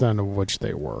the extent of which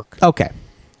they work. Okay.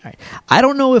 Right. I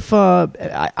don't know if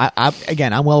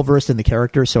again, I'm well versed in the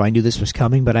character, so I knew this was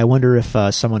coming. But I wonder if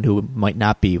someone who might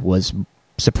not be was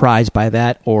surprised by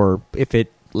that, or if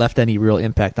it left any real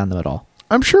impact on them at all.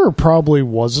 I'm sure it probably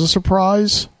was a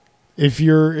surprise. If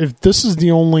this is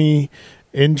the only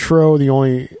intro, the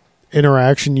only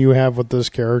interaction you have with this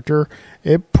character,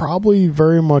 it probably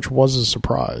very much was a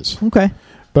surprise. Okay.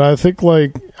 But I think,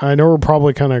 like, I know we're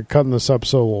probably kind of cutting this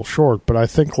episode a little short, but I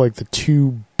think, like, the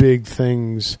two big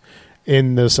things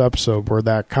in this episode were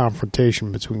that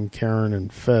confrontation between Karen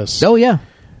and Fisk. Oh, yeah.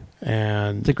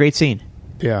 And it's a great scene.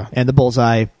 Yeah. And the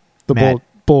bullseye.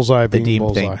 Bullseye being the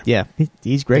bullseye. Thing. Yeah.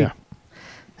 He's great. Yeah.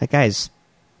 That guy's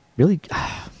really...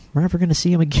 we're never going to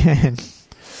see him again.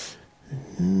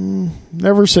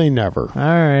 Never say never. All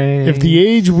right. If the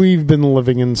age we've been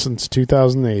living in since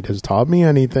 2008 has taught me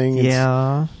anything,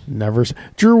 it's never.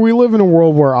 Drew, we live in a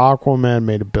world where Aquaman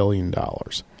made $1 billion.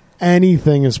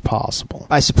 Anything is possible.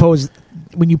 I suppose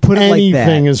when you put it like that,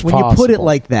 anything is possible. When you put it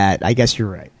like that, I guess you're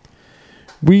right.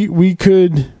 We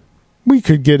could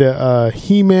get a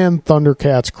He-Man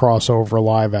Thundercats crossover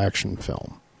live action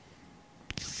film.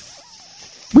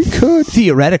 We could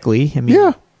theoretically. I mean,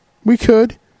 yeah, we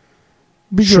could.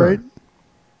 Be sure. Great.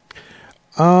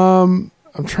 I'm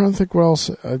trying to think what else.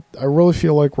 I really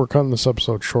feel like we're cutting this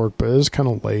episode short, but it is kind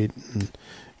of late, and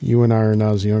you and I are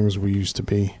not as young as we used to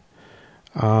be.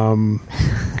 Yeah.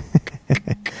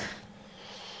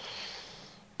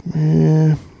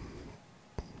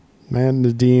 Matt and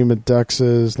Nadeem at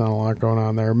Dex's, not a lot going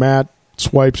on there. Matt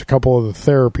swipes a couple of the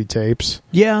therapy tapes.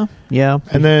 Yeah.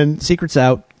 And then secret's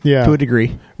out. Yeah. To a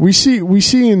degree. We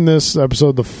see in this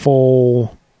episode the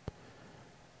full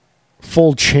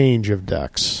change of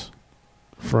Dex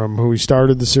from who he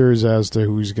started the series as to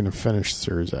who he's going to finish the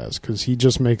series as, because he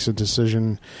just makes a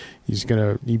decision.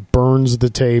 He burns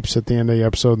the tapes at the end of the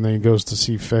episode, and then he goes to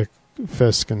see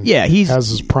Fisk and he has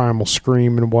his primal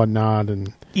scream and whatnot,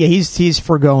 and he's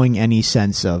foregoing any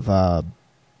sense of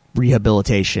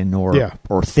rehabilitation or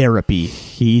therapy.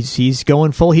 He's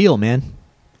going full heel, man.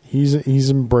 He's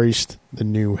embraced the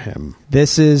new him.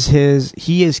 This is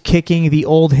he is kicking the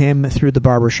old him through the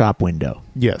barbershop window.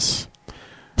 Yes.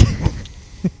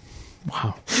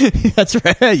 Wow. That's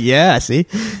right. Yeah, see?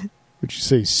 Would you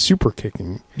say super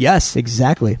kicking? Yes,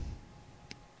 exactly.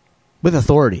 With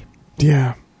authority.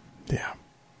 Yeah.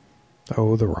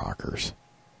 Oh, the Rockers.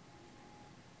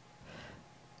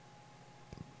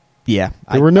 Yeah.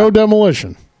 There were no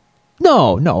demolition.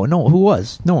 No. Who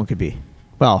was? No one could be.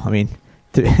 Well, I mean...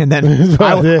 And then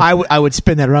I would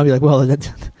spin that around and be like, well,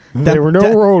 there were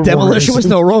no road demolition warriors. was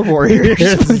no road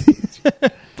warriors.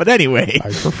 But anyway.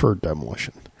 I prefer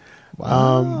demolition.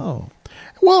 Wow.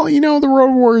 Well, the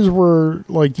road warriors were,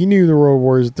 like, you knew the road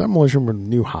warriors. Demolition were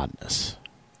new hotness.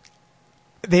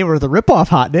 They were the rip-off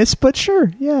hotness, but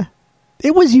sure, yeah.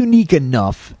 It was unique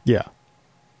enough. Yeah.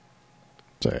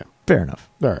 So, yeah. Fair enough.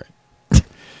 All right.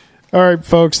 All right,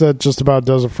 folks, that just about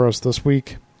does it for us this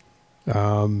week.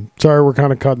 Sorry, we're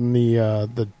kind of cutting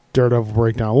the Daredevil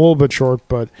breakdown a little bit short,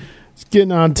 but it's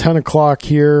getting on 10 o'clock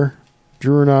here.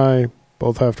 Drew and I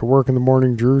both have to work in the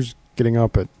morning. Drew's getting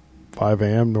up at 5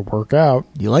 a.m. to work out.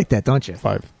 You like that, don't you?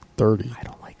 5:30. I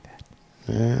don't like that.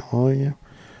 Yeah, well, yeah.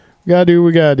 We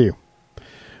gotta do.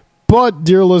 But,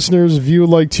 dear listeners, if you would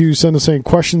like to send us any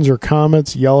questions or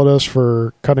comments, yell at us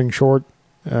for cutting short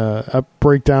a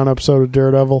breakdown episode of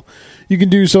Daredevil, you can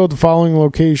do so at the following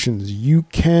locations. You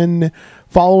can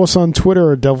follow us on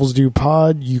Twitter at Devils Do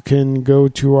Pod. You can go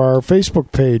to our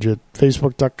Facebook page at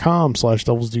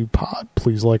facebook.com/Devils Do Pod.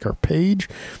 Please like our page.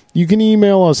 You can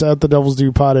email us at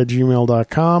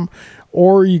thedevilsdopod@gmail.com,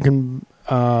 or you can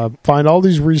find all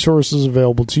these resources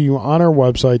available to you on our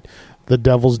website,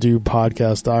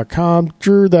 thedevilsdopodcast.com.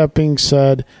 Drew, that being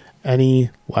said, any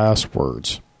last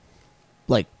words?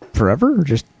 Like forever, or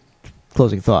just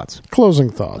closing thoughts? Closing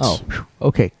thoughts. Oh,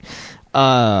 okay.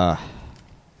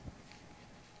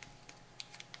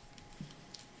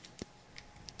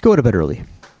 Go to bed early.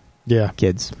 Yeah.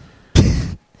 Kids.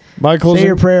 My closing... Say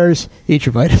your prayers. Eat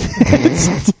your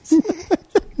vitamins.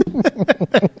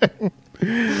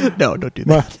 No, don't do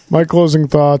that. My closing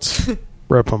thoughts.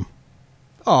 Rip them.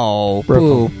 Oh,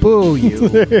 boo you.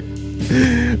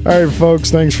 All right,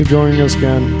 folks. Thanks for joining us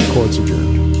again. Court's adjourned.